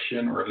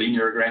regression or a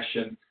linear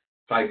regression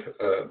type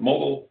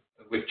model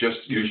with just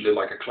usually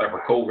like a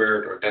clever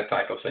covert or that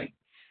type of thing.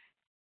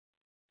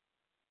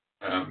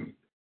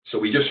 So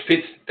we just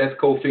fit that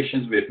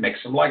coefficient with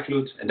maximum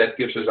likelihood, and that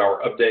gives us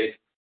our update.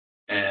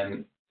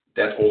 And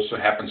that also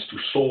happens to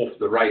solve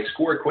the right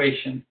score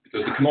equation,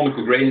 because the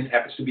canonical gradient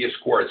happens to be a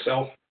score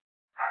itself.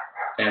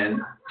 And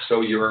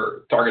so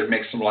your target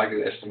maximum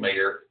likelihood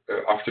estimator,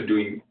 after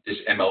doing this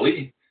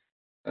MLE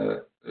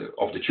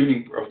of the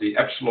tuning of the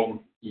epsilon,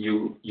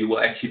 you will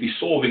actually be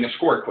solving a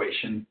score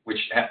equation, which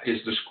is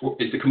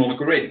the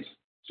canonical gradient.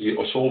 So you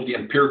solve the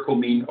empirical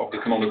mean of the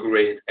canonical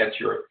gradient at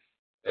your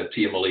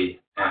TMLE,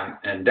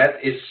 and that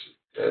is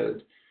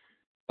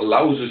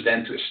allows us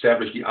then to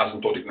establish the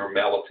asymptotic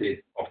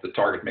normality of the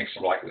target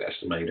maximum likelihood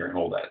estimator and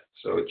all that.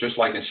 So just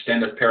like in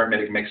standard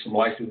parametric maximum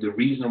likelihood, the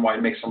reason why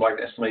maximum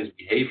likelihood estimators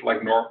behave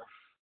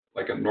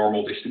like a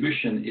normal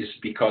distribution is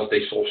because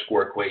they solve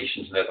score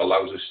equations, and that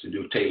allows us to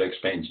do Taylor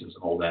expansions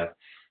and all that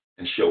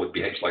and show it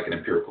behaves like an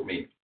empirical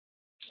mean.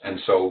 And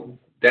so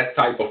that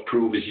type of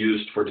proof is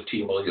used for the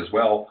TMLE as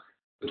well.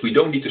 But we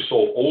don't need to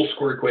solve all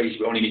score equations,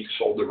 we only need to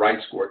solve the right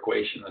score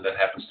equation, and that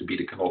happens to be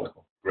the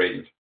canonical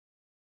gradient.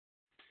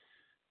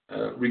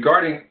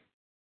 Regarding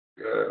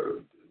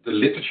the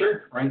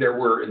literature, right, there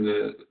were in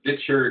the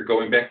literature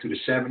going back to the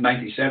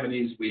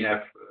 1970s, we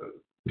have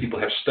people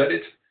have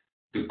studied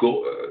the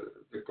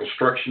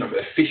construction of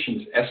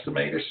efficient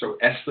estimators, so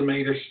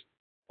estimators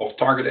of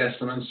target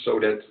estimates, so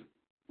that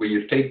when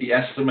you take the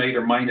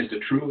estimator minus the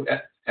true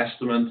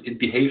estimate, it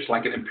behaves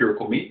like an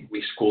empirical mean.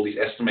 We call these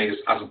estimators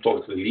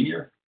asymptotically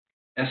linear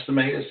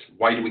estimators.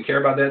 Why do we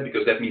care about that?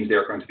 Because that means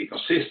they're going to be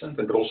consistent,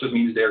 but also it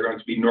means they're going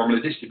to be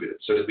normally distributed,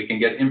 so that we can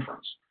get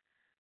inference.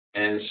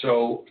 And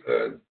so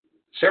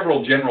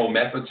several general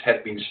methods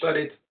have been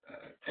studied,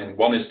 and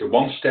one is the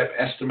one-step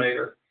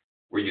estimator,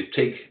 where you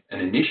take an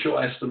initial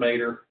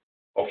estimator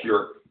of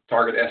your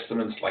target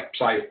estimates like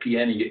psi of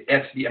Pn, and you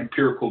add the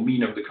empirical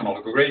mean of the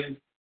canonical gradient.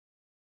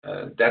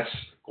 That's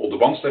called the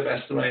one-step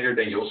estimator.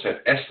 Then you also have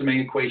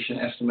estimating equation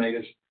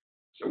estimators,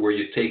 so where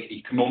you take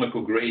the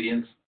canonical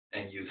gradient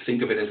and you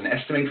think of it as an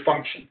estimating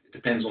function. It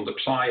depends on the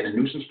psi and the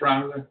nuisance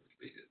parameter.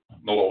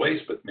 Not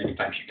always, but many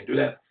times you can do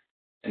that.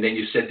 And then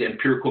you set the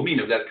empirical mean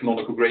of that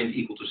canonical gradient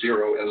equal to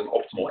 0 as an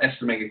optimal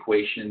estimating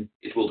equation.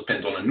 It will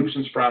depend on a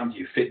nuisance parameter.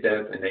 You fit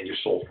that, and then you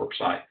solve for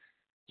psi.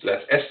 So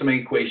that's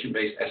estimating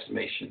equation-based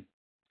estimation.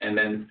 And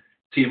then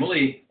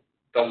TMLE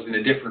does it in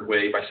a different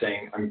way by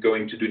saying, I'm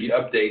going to do the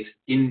update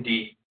in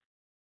the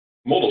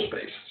model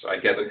space. So I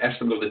get an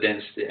estimate of the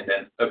density and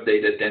then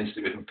update that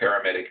density with a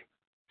parametric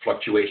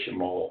fluctuation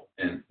model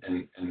and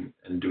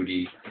do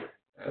the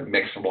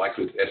maximum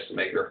likelihood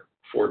estimator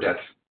for that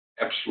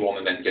epsilon,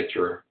 and then get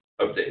your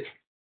update.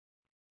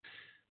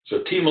 So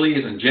TMLE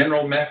is a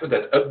general method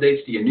that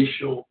updates the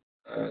initial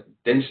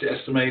density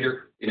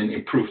estimator in an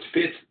improved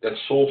fit that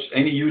solves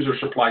any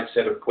user-supplied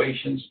set of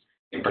equations.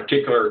 In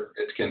particular,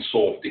 it can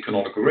solve the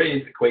canonical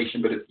gradient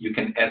equation, but you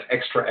can add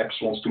extra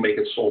epsilons to make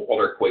it solve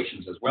other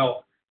equations as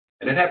well.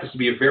 And it happens to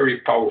be a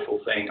very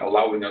powerful thing,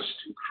 allowing us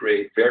to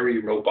create very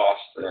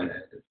robust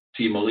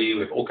TMLE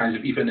with all kinds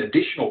of even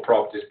additional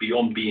properties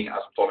beyond being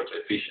asymptotically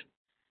efficient,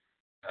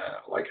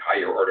 like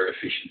higher order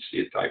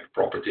efficiency type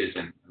properties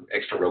and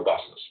extra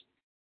robustness.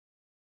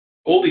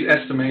 All these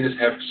estimators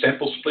have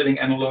sample splitting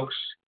analogs,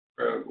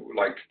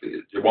 like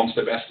the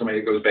one-step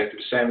estimator goes back to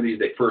the 70s.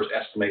 Their first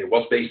estimator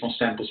was based on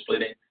sample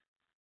splitting.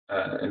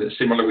 And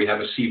similarly, we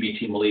have a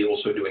CB-TMLE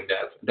also doing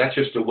that. That's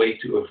just a way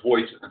to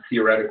avoid a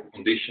theoretical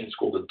condition. It's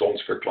called the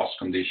Donsker-Class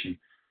condition.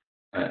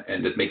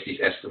 And that makes these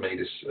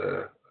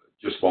estimators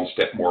just one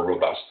step more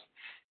robust.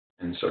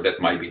 And so that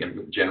might be a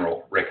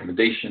general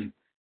recommendation.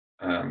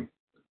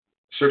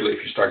 Certainly,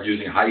 if you start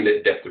using highly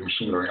adaptive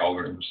machine learning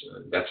algorithms,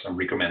 that's a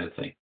recommended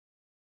thing.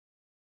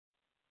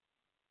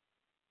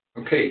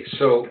 Okay,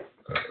 so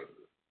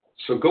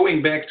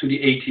going back to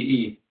the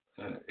ATE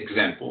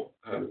example,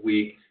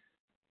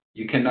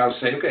 you can now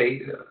say,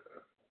 okay,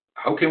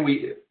 how can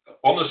we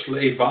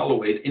honestly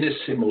evaluate in a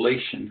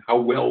simulation how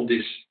well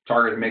this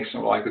target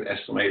maximum likelihood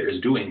estimator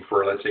is doing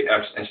for, let's say,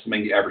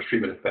 estimating the average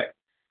treatment effect?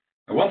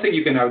 And one thing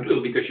you can now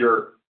do, because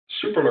your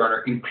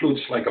superlearner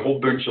includes like a whole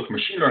bunch of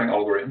machine learning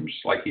algorithms,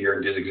 like here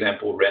in this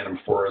example, random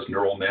forest,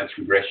 neural nets,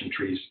 regression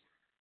trees,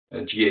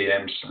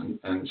 GAMs,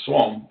 and so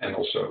on, and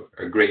also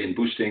gradient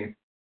boosting.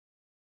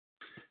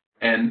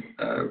 And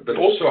but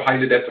also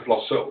highly adaptive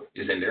lasso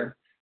is in there.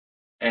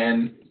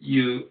 And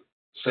you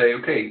say,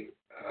 okay,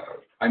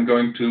 I'm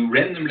going to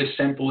randomly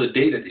sample a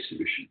data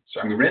distribution.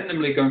 So I'm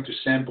randomly going to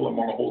sample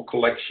among a whole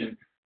collection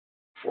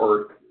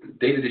for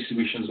data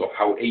distributions of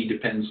how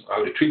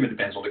the treatment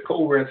depends on the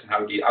covert, and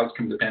how the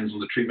outcome depends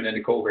on the treatment and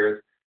the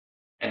covert.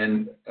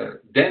 And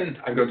then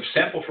I'm going to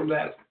sample from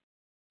that.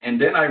 And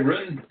then I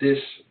run this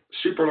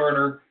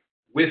superlearner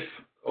with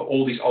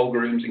all these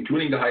algorithms,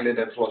 including the highly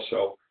adaptive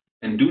lasso,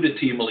 and do the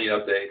TMLE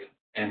update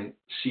and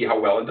see how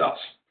well it does.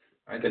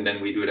 Right? And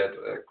then we do that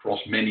across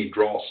many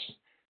draws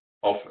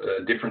of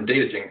different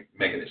data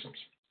mechanisms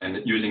and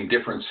using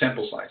different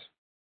sample size.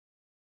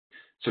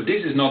 So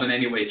this is not in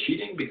any way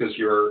cheating, because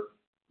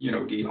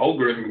the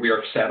algorithm we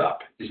have set up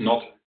is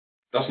not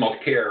does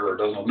not care or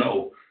does not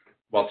know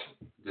what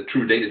the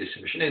true data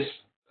distribution is.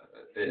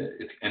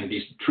 And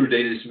these true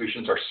data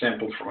distributions are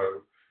sampled from a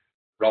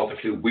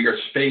relatively weird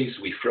space.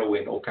 We throw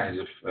in all kinds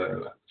of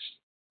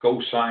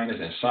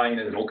cosines and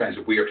sines and all kinds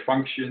of weird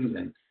functions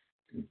and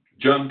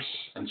jumps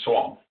and so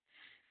on.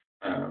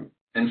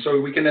 And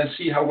so we can then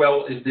see how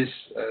well is this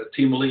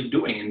TMLE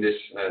doing in this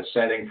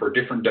setting for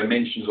different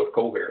dimensions of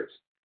covariates.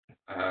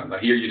 Now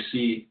here you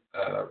see,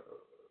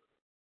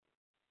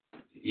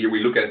 here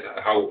we look at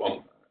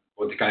how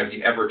what the kind of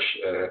the average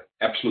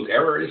absolute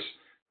error is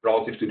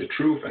relative to the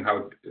truth and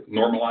how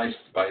normalized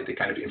by the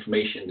kind of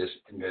information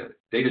in the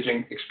data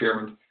gen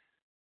experiment.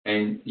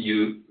 And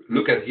you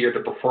look at here the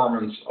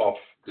performance of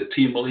the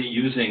TMLE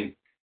using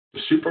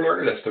the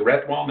superlearner, that's the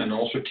red one, and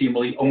also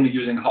TMLE only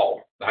using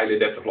HAL, the highly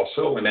adaptive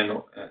lasso. And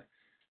then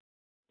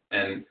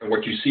and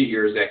what you see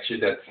here is actually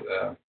that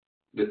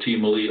the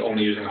TMLE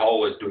only using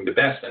HAL is doing the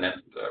best, and then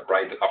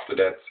right after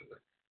that,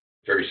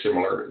 very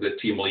similar, the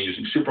TMLE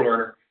using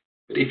superlearner.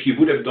 But if you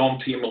would have done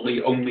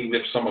TMLE only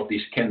with some of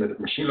these candidate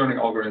machine learning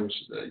algorithms,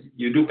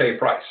 you do pay a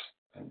price,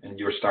 and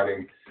you're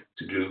starting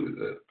to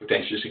do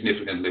potentially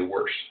significantly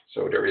worse.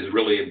 So there is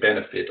really a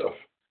benefit of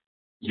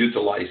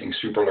utilizing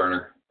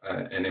superlearner,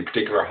 and in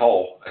particular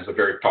HAL, as a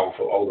very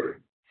powerful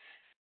algorithm.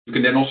 You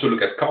can then also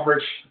look at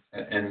coverage,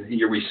 and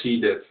here we see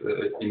that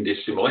in this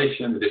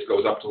simulation, this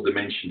goes up to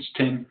dimensions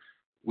 10.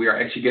 We are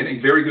actually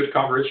getting very good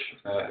coverage,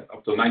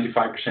 up to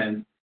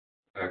 95%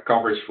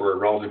 coverage for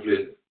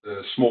relatively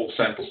small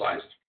sample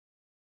sizes.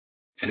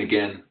 And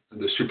again,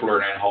 the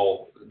superlearner and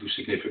HAL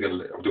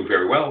do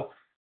very well.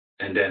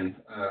 And then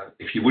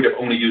if you would have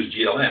only used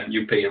GLM,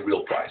 you pay a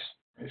real price.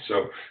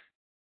 So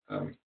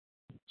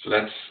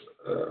that's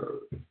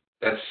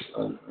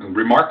a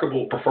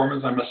remarkable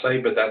performance, I must say,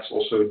 but that's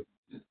also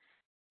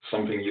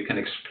something you can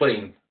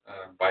explain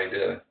by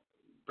the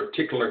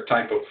particular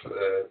type of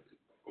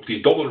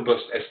these double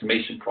robust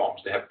estimation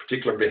problems. They have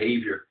particular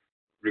behavior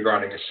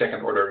regarding a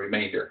second order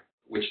remainder,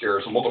 which there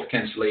is a lot of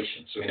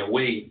cancellation. So in a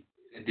way,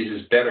 this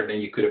is better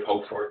than you could have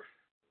hoped for,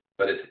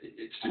 but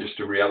it's just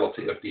the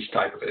reality of these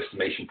type of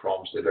estimation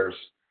problems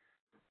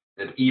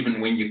that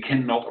even when you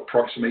cannot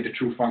approximate a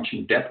true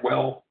function that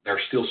well,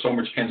 there's still so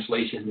much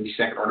cancellation in the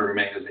second order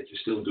remainders that you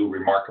still do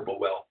remarkable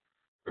well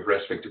with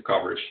respect to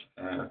coverage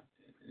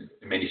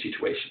in many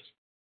situations.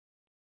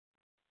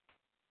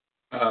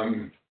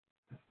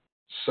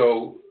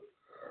 So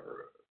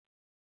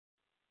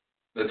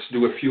let's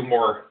do a few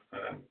more.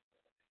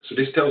 So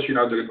this tells you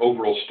now the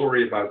overall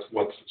story about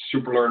what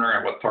superlearner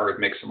and what target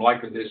makes them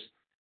like with this.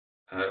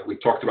 We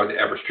talked about the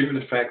average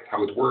treatment effect,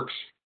 how it works.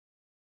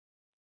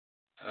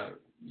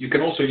 You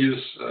can also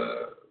use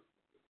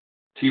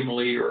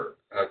TMLE or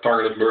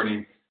targeted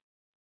learning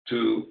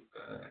to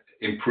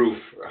improve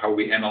how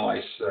we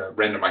analyze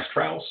randomized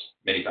trials.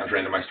 Many times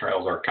randomized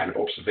trials are kind of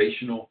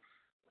observational,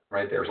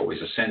 right? There's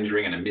always a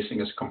censoring and a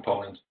missingness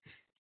component.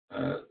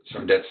 So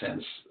in that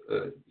sense,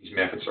 these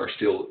methods are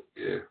still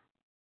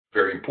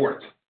very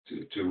important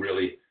to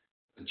really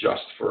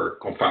adjust for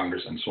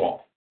confounders and so on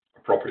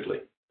appropriately,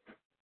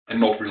 and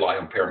not rely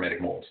on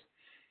parametric models.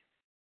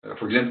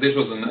 For example, this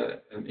was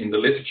in the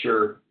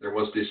literature, there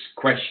was this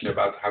question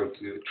about how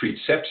to treat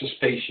sepsis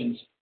patients,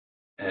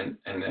 and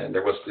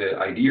there was the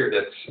idea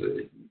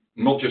that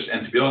not just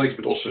antibiotics,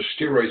 but also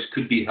steroids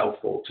could be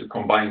helpful to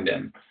combine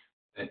them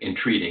in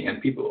treating.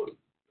 And people,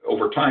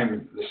 over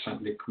time,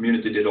 the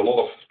community did a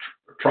lot of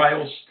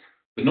trials,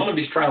 but none of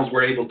these trials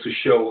were able to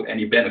show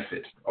any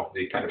benefit of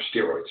the kind of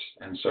steroids.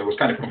 And so it was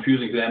kind of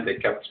confusing to them. They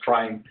kept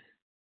trying,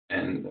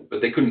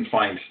 but they couldn't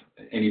find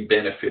any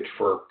benefit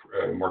for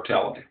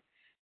mortality.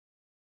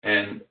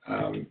 And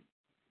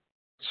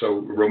so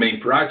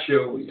Romain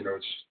Paracchio,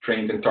 is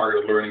trained in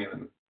targeted learning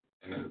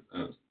and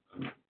a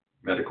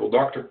medical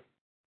doctor.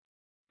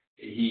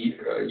 He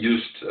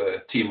used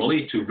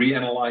TMLE to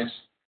reanalyze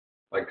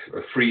like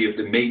 3 of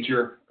the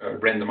major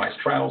randomized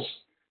trials.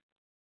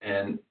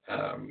 And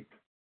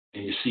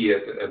you see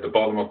at the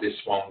bottom of this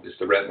one, this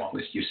the red one,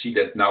 is you see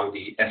that now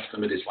the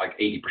estimate is like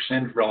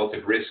 80%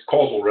 relative risk,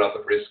 causal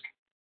relative risk,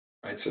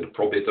 right? So the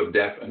probability of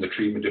death under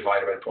treatment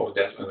divided by the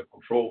probability of death under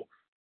control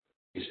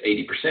is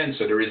 80%.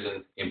 So there is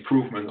an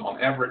improvement on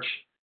average.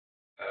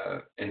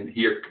 And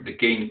here the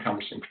gain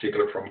comes in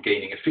particular from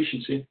gaining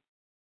efficiency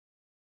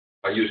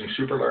by using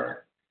superlearner.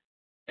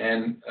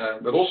 And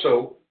but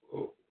also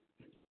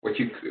what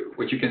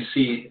you can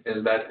see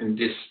is that in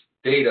this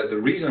data, the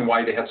reason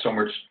why they had so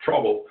much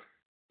trouble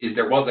is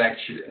there was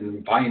actually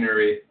a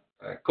binary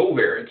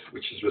covariate,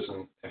 which was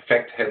an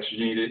effect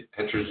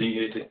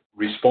heterogeneity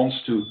response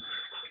to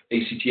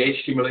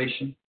ACTH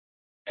stimulation.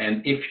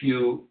 And if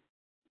you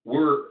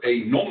were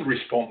a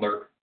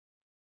non-responder,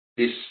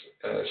 this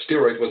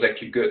steroid was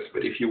actually good.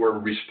 But if you were a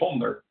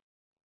responder,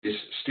 this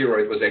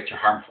steroid was actually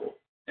harmful.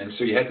 And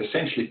so you had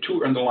essentially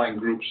 2 underlying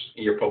groups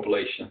in your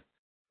population.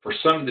 For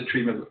some, the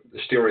treatment, the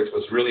steroids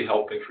was really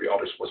helping, for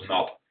others was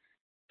not.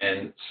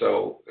 And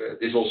so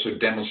this also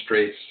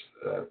demonstrates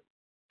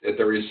that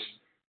there is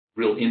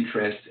real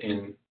interest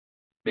in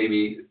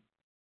maybe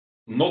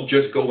not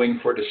just going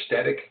for the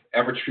static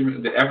average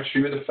treatment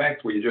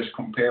effect, where you just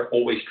compare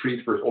always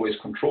treat versus always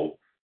control,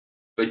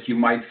 but you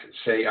might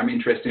say, I'm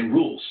interested in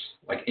rules,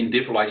 like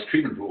individualized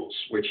treatment rules,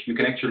 which you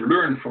can actually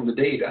learn from the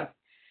data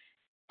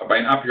by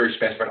an a priori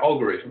specified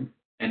algorithm,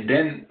 and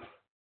then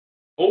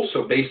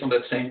also based on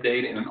that same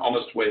data in an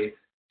honest way,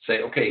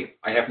 say, okay,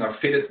 I have now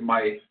fitted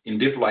my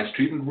individualized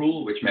treatment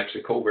rule, which maps a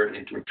covariate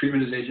into a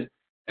treatment decision,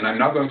 and I'm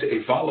now going to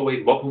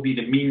evaluate what will be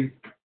the mean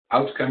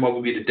outcome, what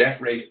will be the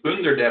death rate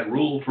under that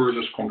rule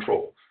versus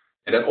control.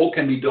 And that all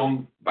can be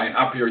done by an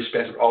a priori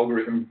specified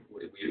algorithm.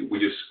 We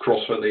use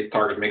cross-validate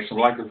target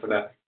maximum likelihood for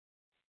that.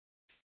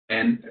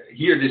 And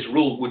here this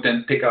rule would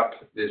then pick up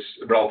this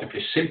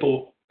relatively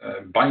simple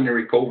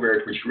binary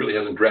covariate, which really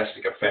has a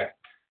drastic effect.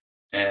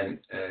 And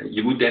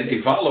you would then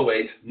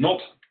evaluate not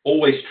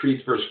always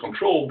treat versus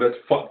control,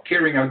 but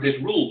carrying out this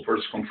rule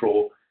versus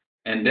control.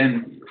 And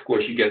then, of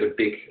course, you get a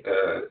big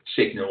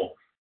signal,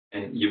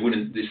 and you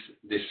wouldn't,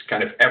 this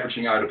kind of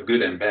averaging out of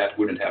good and bad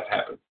wouldn't have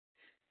happened.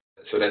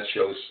 So that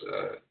shows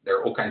there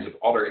are all kinds of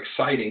other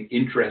exciting,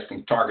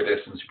 interesting target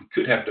estimates we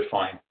could have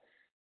defined,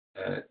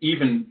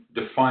 even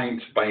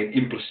defined by an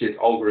implicit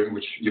algorithm,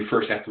 which you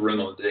first have to run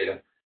on the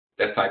data.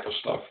 That type of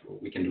stuff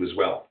we can do as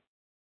well.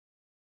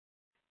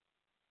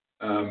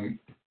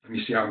 Let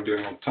me see how I'm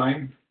doing on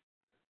time.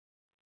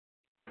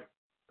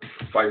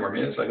 5 more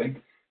minutes, I think.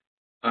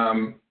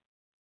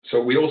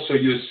 So we also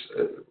use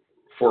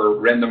for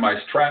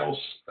randomized trials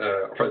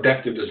for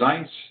adaptive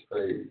designs,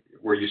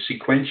 where you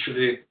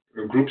sequentially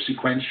group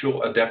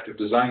sequential adaptive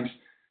designs,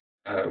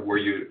 where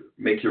you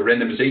make your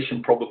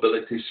randomization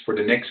probabilities for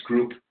the next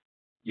group.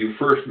 You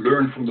first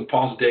learn from the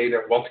past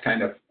data what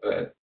kind of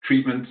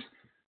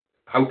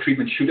how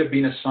treatment should have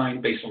been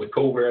assigned based on the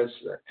covariates,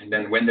 and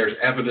then when there's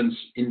evidence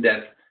in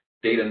that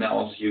data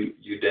analysis,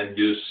 you then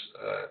use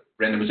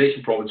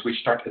randomization probabilities which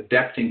start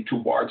adapting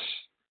towards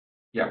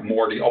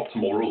more the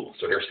optimal rule.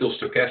 So they're still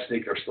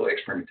stochastic, there's still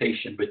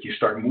experimentation, but you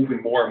start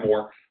moving more and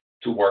more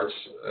towards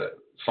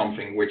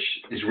something which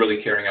is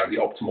really carrying out the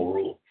optimal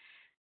rule.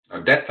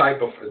 That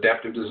type of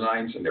adaptive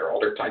designs, and there are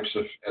other types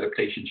of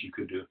adaptations you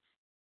could do,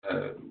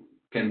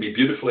 can be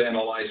beautifully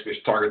analyzed with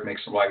target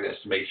maximum likelihood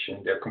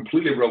estimation. They're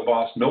completely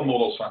robust, no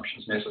model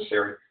assumptions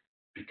necessary,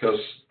 because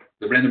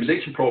the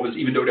randomization probabilities,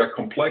 even though they're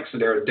complex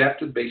and they're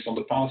adapted based on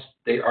the past,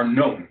 they are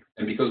known.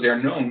 And because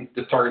they're known,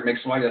 the target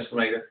maximum likelihood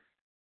estimator,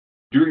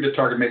 during the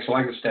target maximum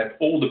likelihood step,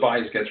 all the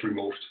bias gets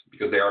removed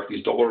because they are of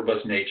this double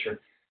robust nature.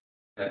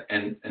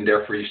 And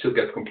therefore you still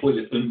get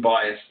completely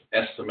unbiased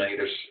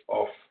estimators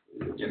of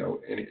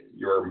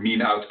your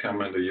mean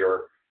outcome and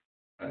your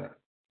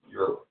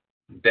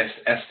best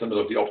estimate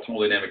of the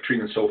optimal dynamic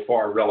treatment so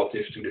far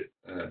relative to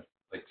the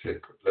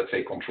let's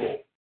say control.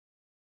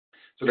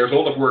 So there's a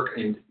lot of work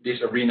in this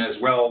arena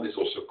as well. This is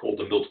also called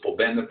the multiple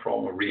bandit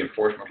problem of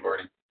reinforcement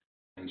learning.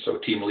 And so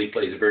TMLE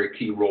plays a very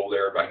key role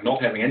there by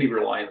not having any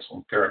reliance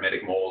on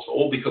parametric models,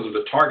 all because of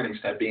the targeting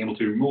step being able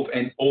to remove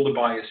all the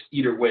bias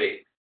either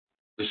way.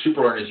 The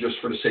superlearn is just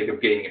for the sake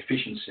of gaining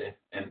efficiency,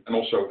 and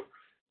also,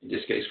 in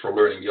this case, for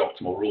learning the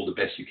optimal rule the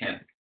best you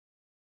can.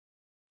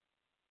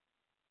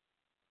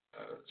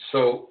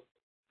 So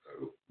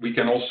we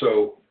can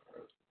also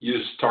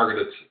use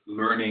targeted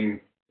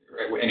learning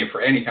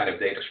for any kind of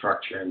data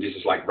structure, and this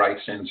is like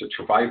right-centered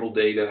survival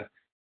data,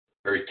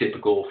 very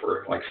typical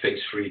for like phase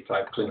 3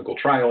 type clinical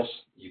trials.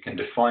 You can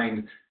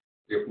define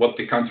what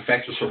the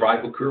counterfactual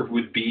survival curve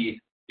would be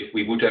if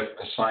we would have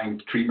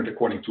assigned treatment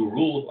according to a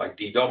rule like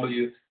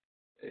DW.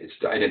 It's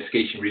the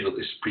identification result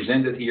is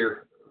presented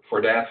here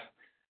for that.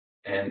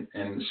 And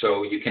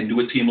so you can do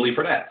a TMLE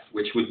for that,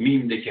 which would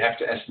mean that you have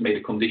to estimate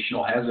a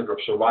conditional hazard of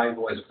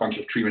survival as a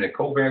function of treatment and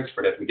covariates.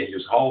 For that, we can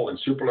use Hull and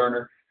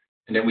superlearner,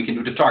 and then we can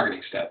do the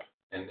targeting step.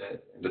 And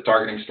the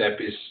targeting step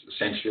is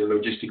essentially a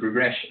logistic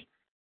regression.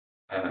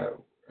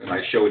 And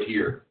I show it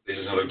here. This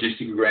is a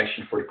logistic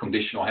regression for the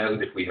conditional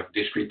hazard if we have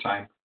discrete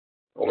time.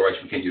 Otherwise,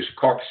 we can use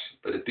Cox,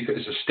 but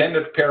it's a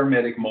standard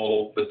parametric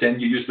model, but then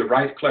you use the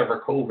right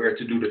clever covariate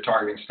to do the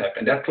targeting step.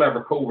 And that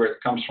clever covariate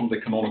comes from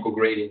the canonical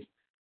gradient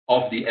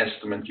of the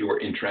estimate you are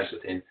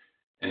interested in.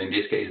 And in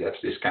this case,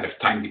 that's this kind of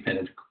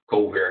time-dependent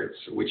covariate,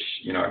 which,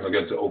 I'm not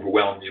going to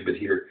overwhelm you, but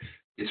here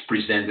it's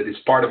presented. It's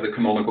part of the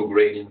canonical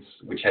gradients,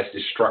 which has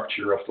this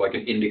structure of like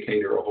an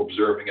indicator of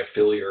observing a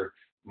failure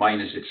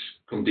minus its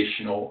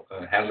conditional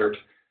hazard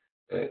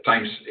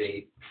times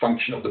a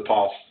function of the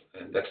past.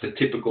 And that's the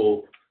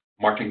typical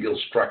martingale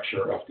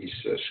structure of these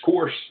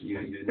scores.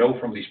 You know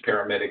from these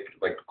parametric,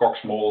 like Cox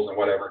models and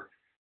whatever.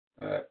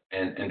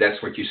 And that's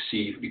what you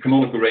see. The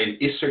canonical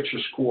gradient is such a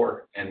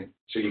score, and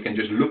so you can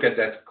just look at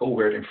that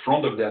covariate in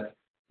front of that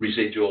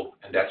residual,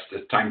 and that's the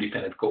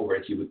time-dependent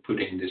covariate you would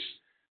put in this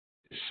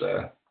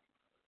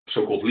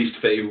so-called least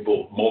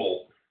favorable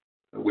model,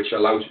 which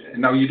allows you.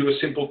 And now you do a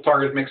simple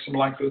target maximum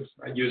likelihood,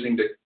 right, using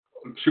the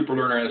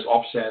superlearner as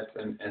offset,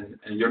 and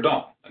you're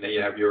done. And then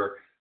you have your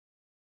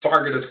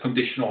targeted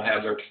conditional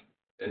hazard.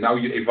 And now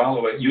you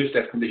use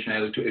that conditional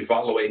hazard to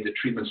evaluate the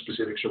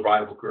treatment-specific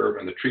survival curve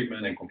and the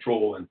treatment and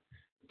control and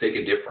take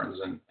a difference.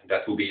 And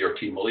that will be your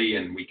TMLE,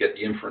 and we get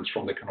the inference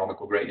from the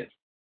canonical gradient.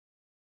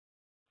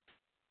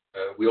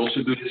 We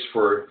also do this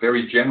for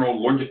very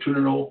general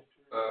longitudinal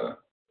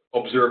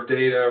observed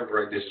data,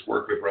 right? This is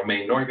work with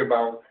Romain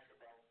Neugebauer.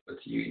 But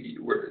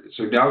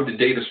so now the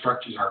data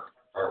structures are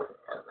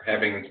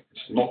having,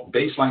 it's not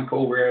baseline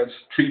covariates,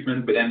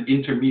 treatment, but then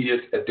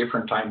intermediate at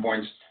different time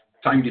points,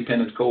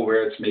 time-dependent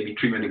covariates, maybe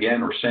treatment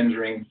again or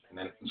censoring,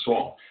 and so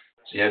on.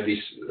 So you have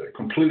these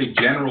completely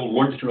general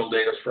longitudinal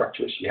data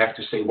structures. You have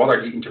to say what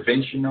are the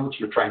intervention nodes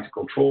you're trying to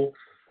control.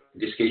 In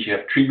this case, you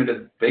have treatment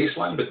at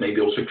baseline, but maybe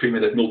also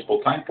treatment at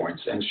multiple time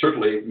points. And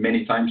certainly,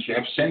 many times you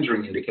have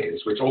censoring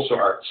indicators, which also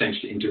are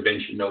essentially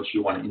intervention nodes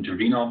you want to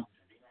intervene on.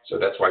 So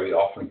that's why we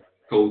often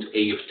code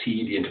A of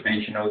T, the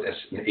intervention node, as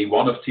an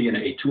A1 of T and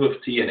A2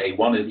 of T. And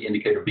A1 is the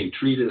indicator of being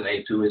treated, and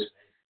A2 is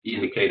the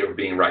indicator of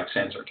being right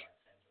censored.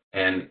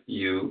 And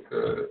you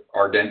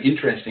are then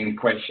interested in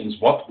questions,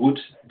 what would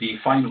the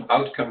final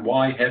outcome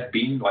Y have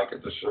been, like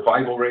at the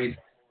survival rate,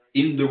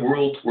 in the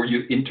world where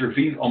you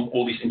intervene on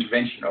all these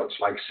intervention nodes,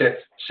 like set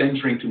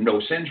censoring to no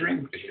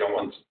censoring, because you don't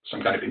want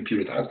some kind of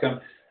imputed outcome,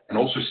 and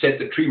also set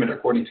the treatment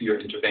according to your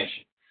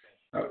intervention.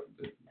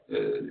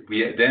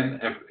 We then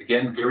have,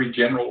 again, very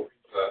general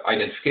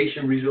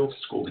identification results.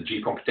 It's called the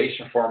G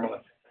computation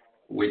formula,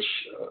 which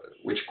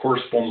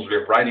corresponds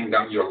with writing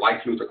down your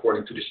likelihood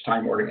according to this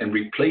time order and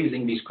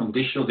replacing these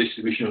conditional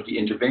distribution of the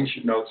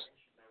intervention nodes,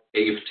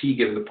 A of T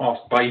given the past,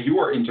 by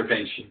your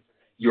intervention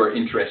you are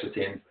interested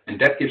in, and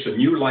that gives a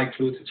new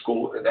likelihood. It's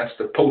called, that's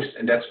the post,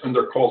 and that's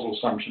under causal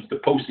assumptions, the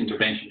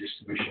post-intervention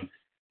distribution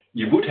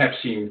you would have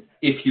seen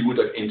if you would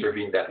have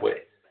intervened that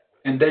way.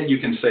 And then you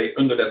can say,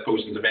 under that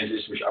post-intervention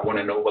distribution, I want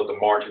to know what the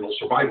marginal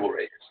survival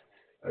rate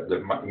is, the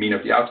mean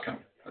of the outcome.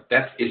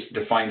 That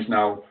defines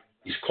now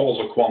these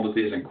causal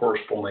quantities and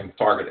corresponding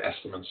target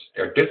estimates.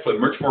 They're definitely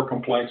much more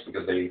complex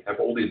because they have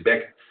all these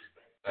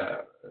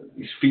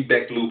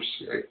feedback loops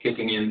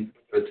kicking in.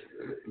 But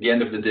at the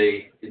end of the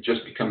day, it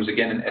just becomes,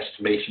 again, an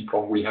estimation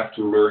problem. We have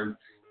to learn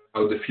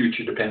how the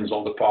future depends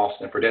on the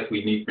past. And for that,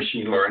 we need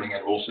machine learning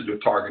and also do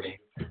targeting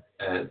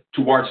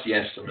towards the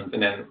estimate.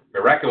 And then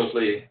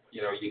miraculously,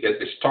 you get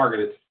this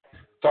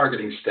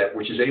targeting step,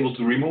 which is able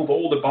to remove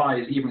all the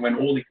bias, even when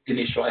all the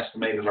initial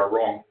estimators are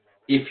wrong,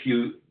 if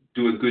you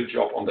do a good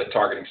job on that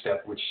targeting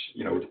step, which,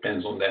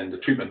 depends on then the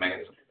treatment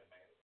mechanism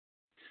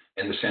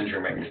and the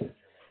censoring mechanism.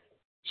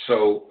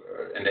 So,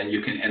 and then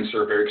you can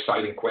answer very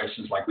exciting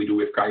questions like we do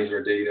with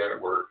Kaiser data,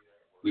 where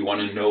we want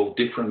to know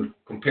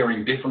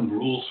comparing different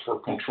rules for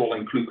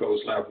controlling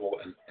glucose level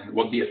and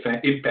what the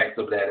impact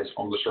of that is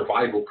on the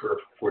survival curve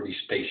for these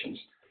patients.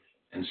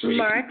 And so,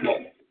 Mark,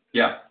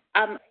 yeah.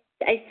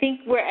 I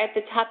think we're at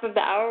the top of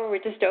the hour.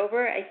 We're just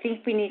over. I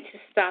think we need to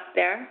stop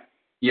there.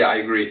 Yeah, I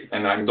agree,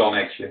 and I'm done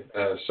actually.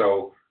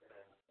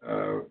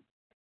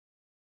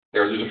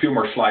 There's a few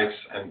more slides,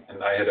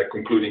 and I had a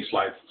concluding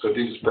slide, so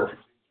this is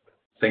perfect.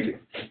 Thank you.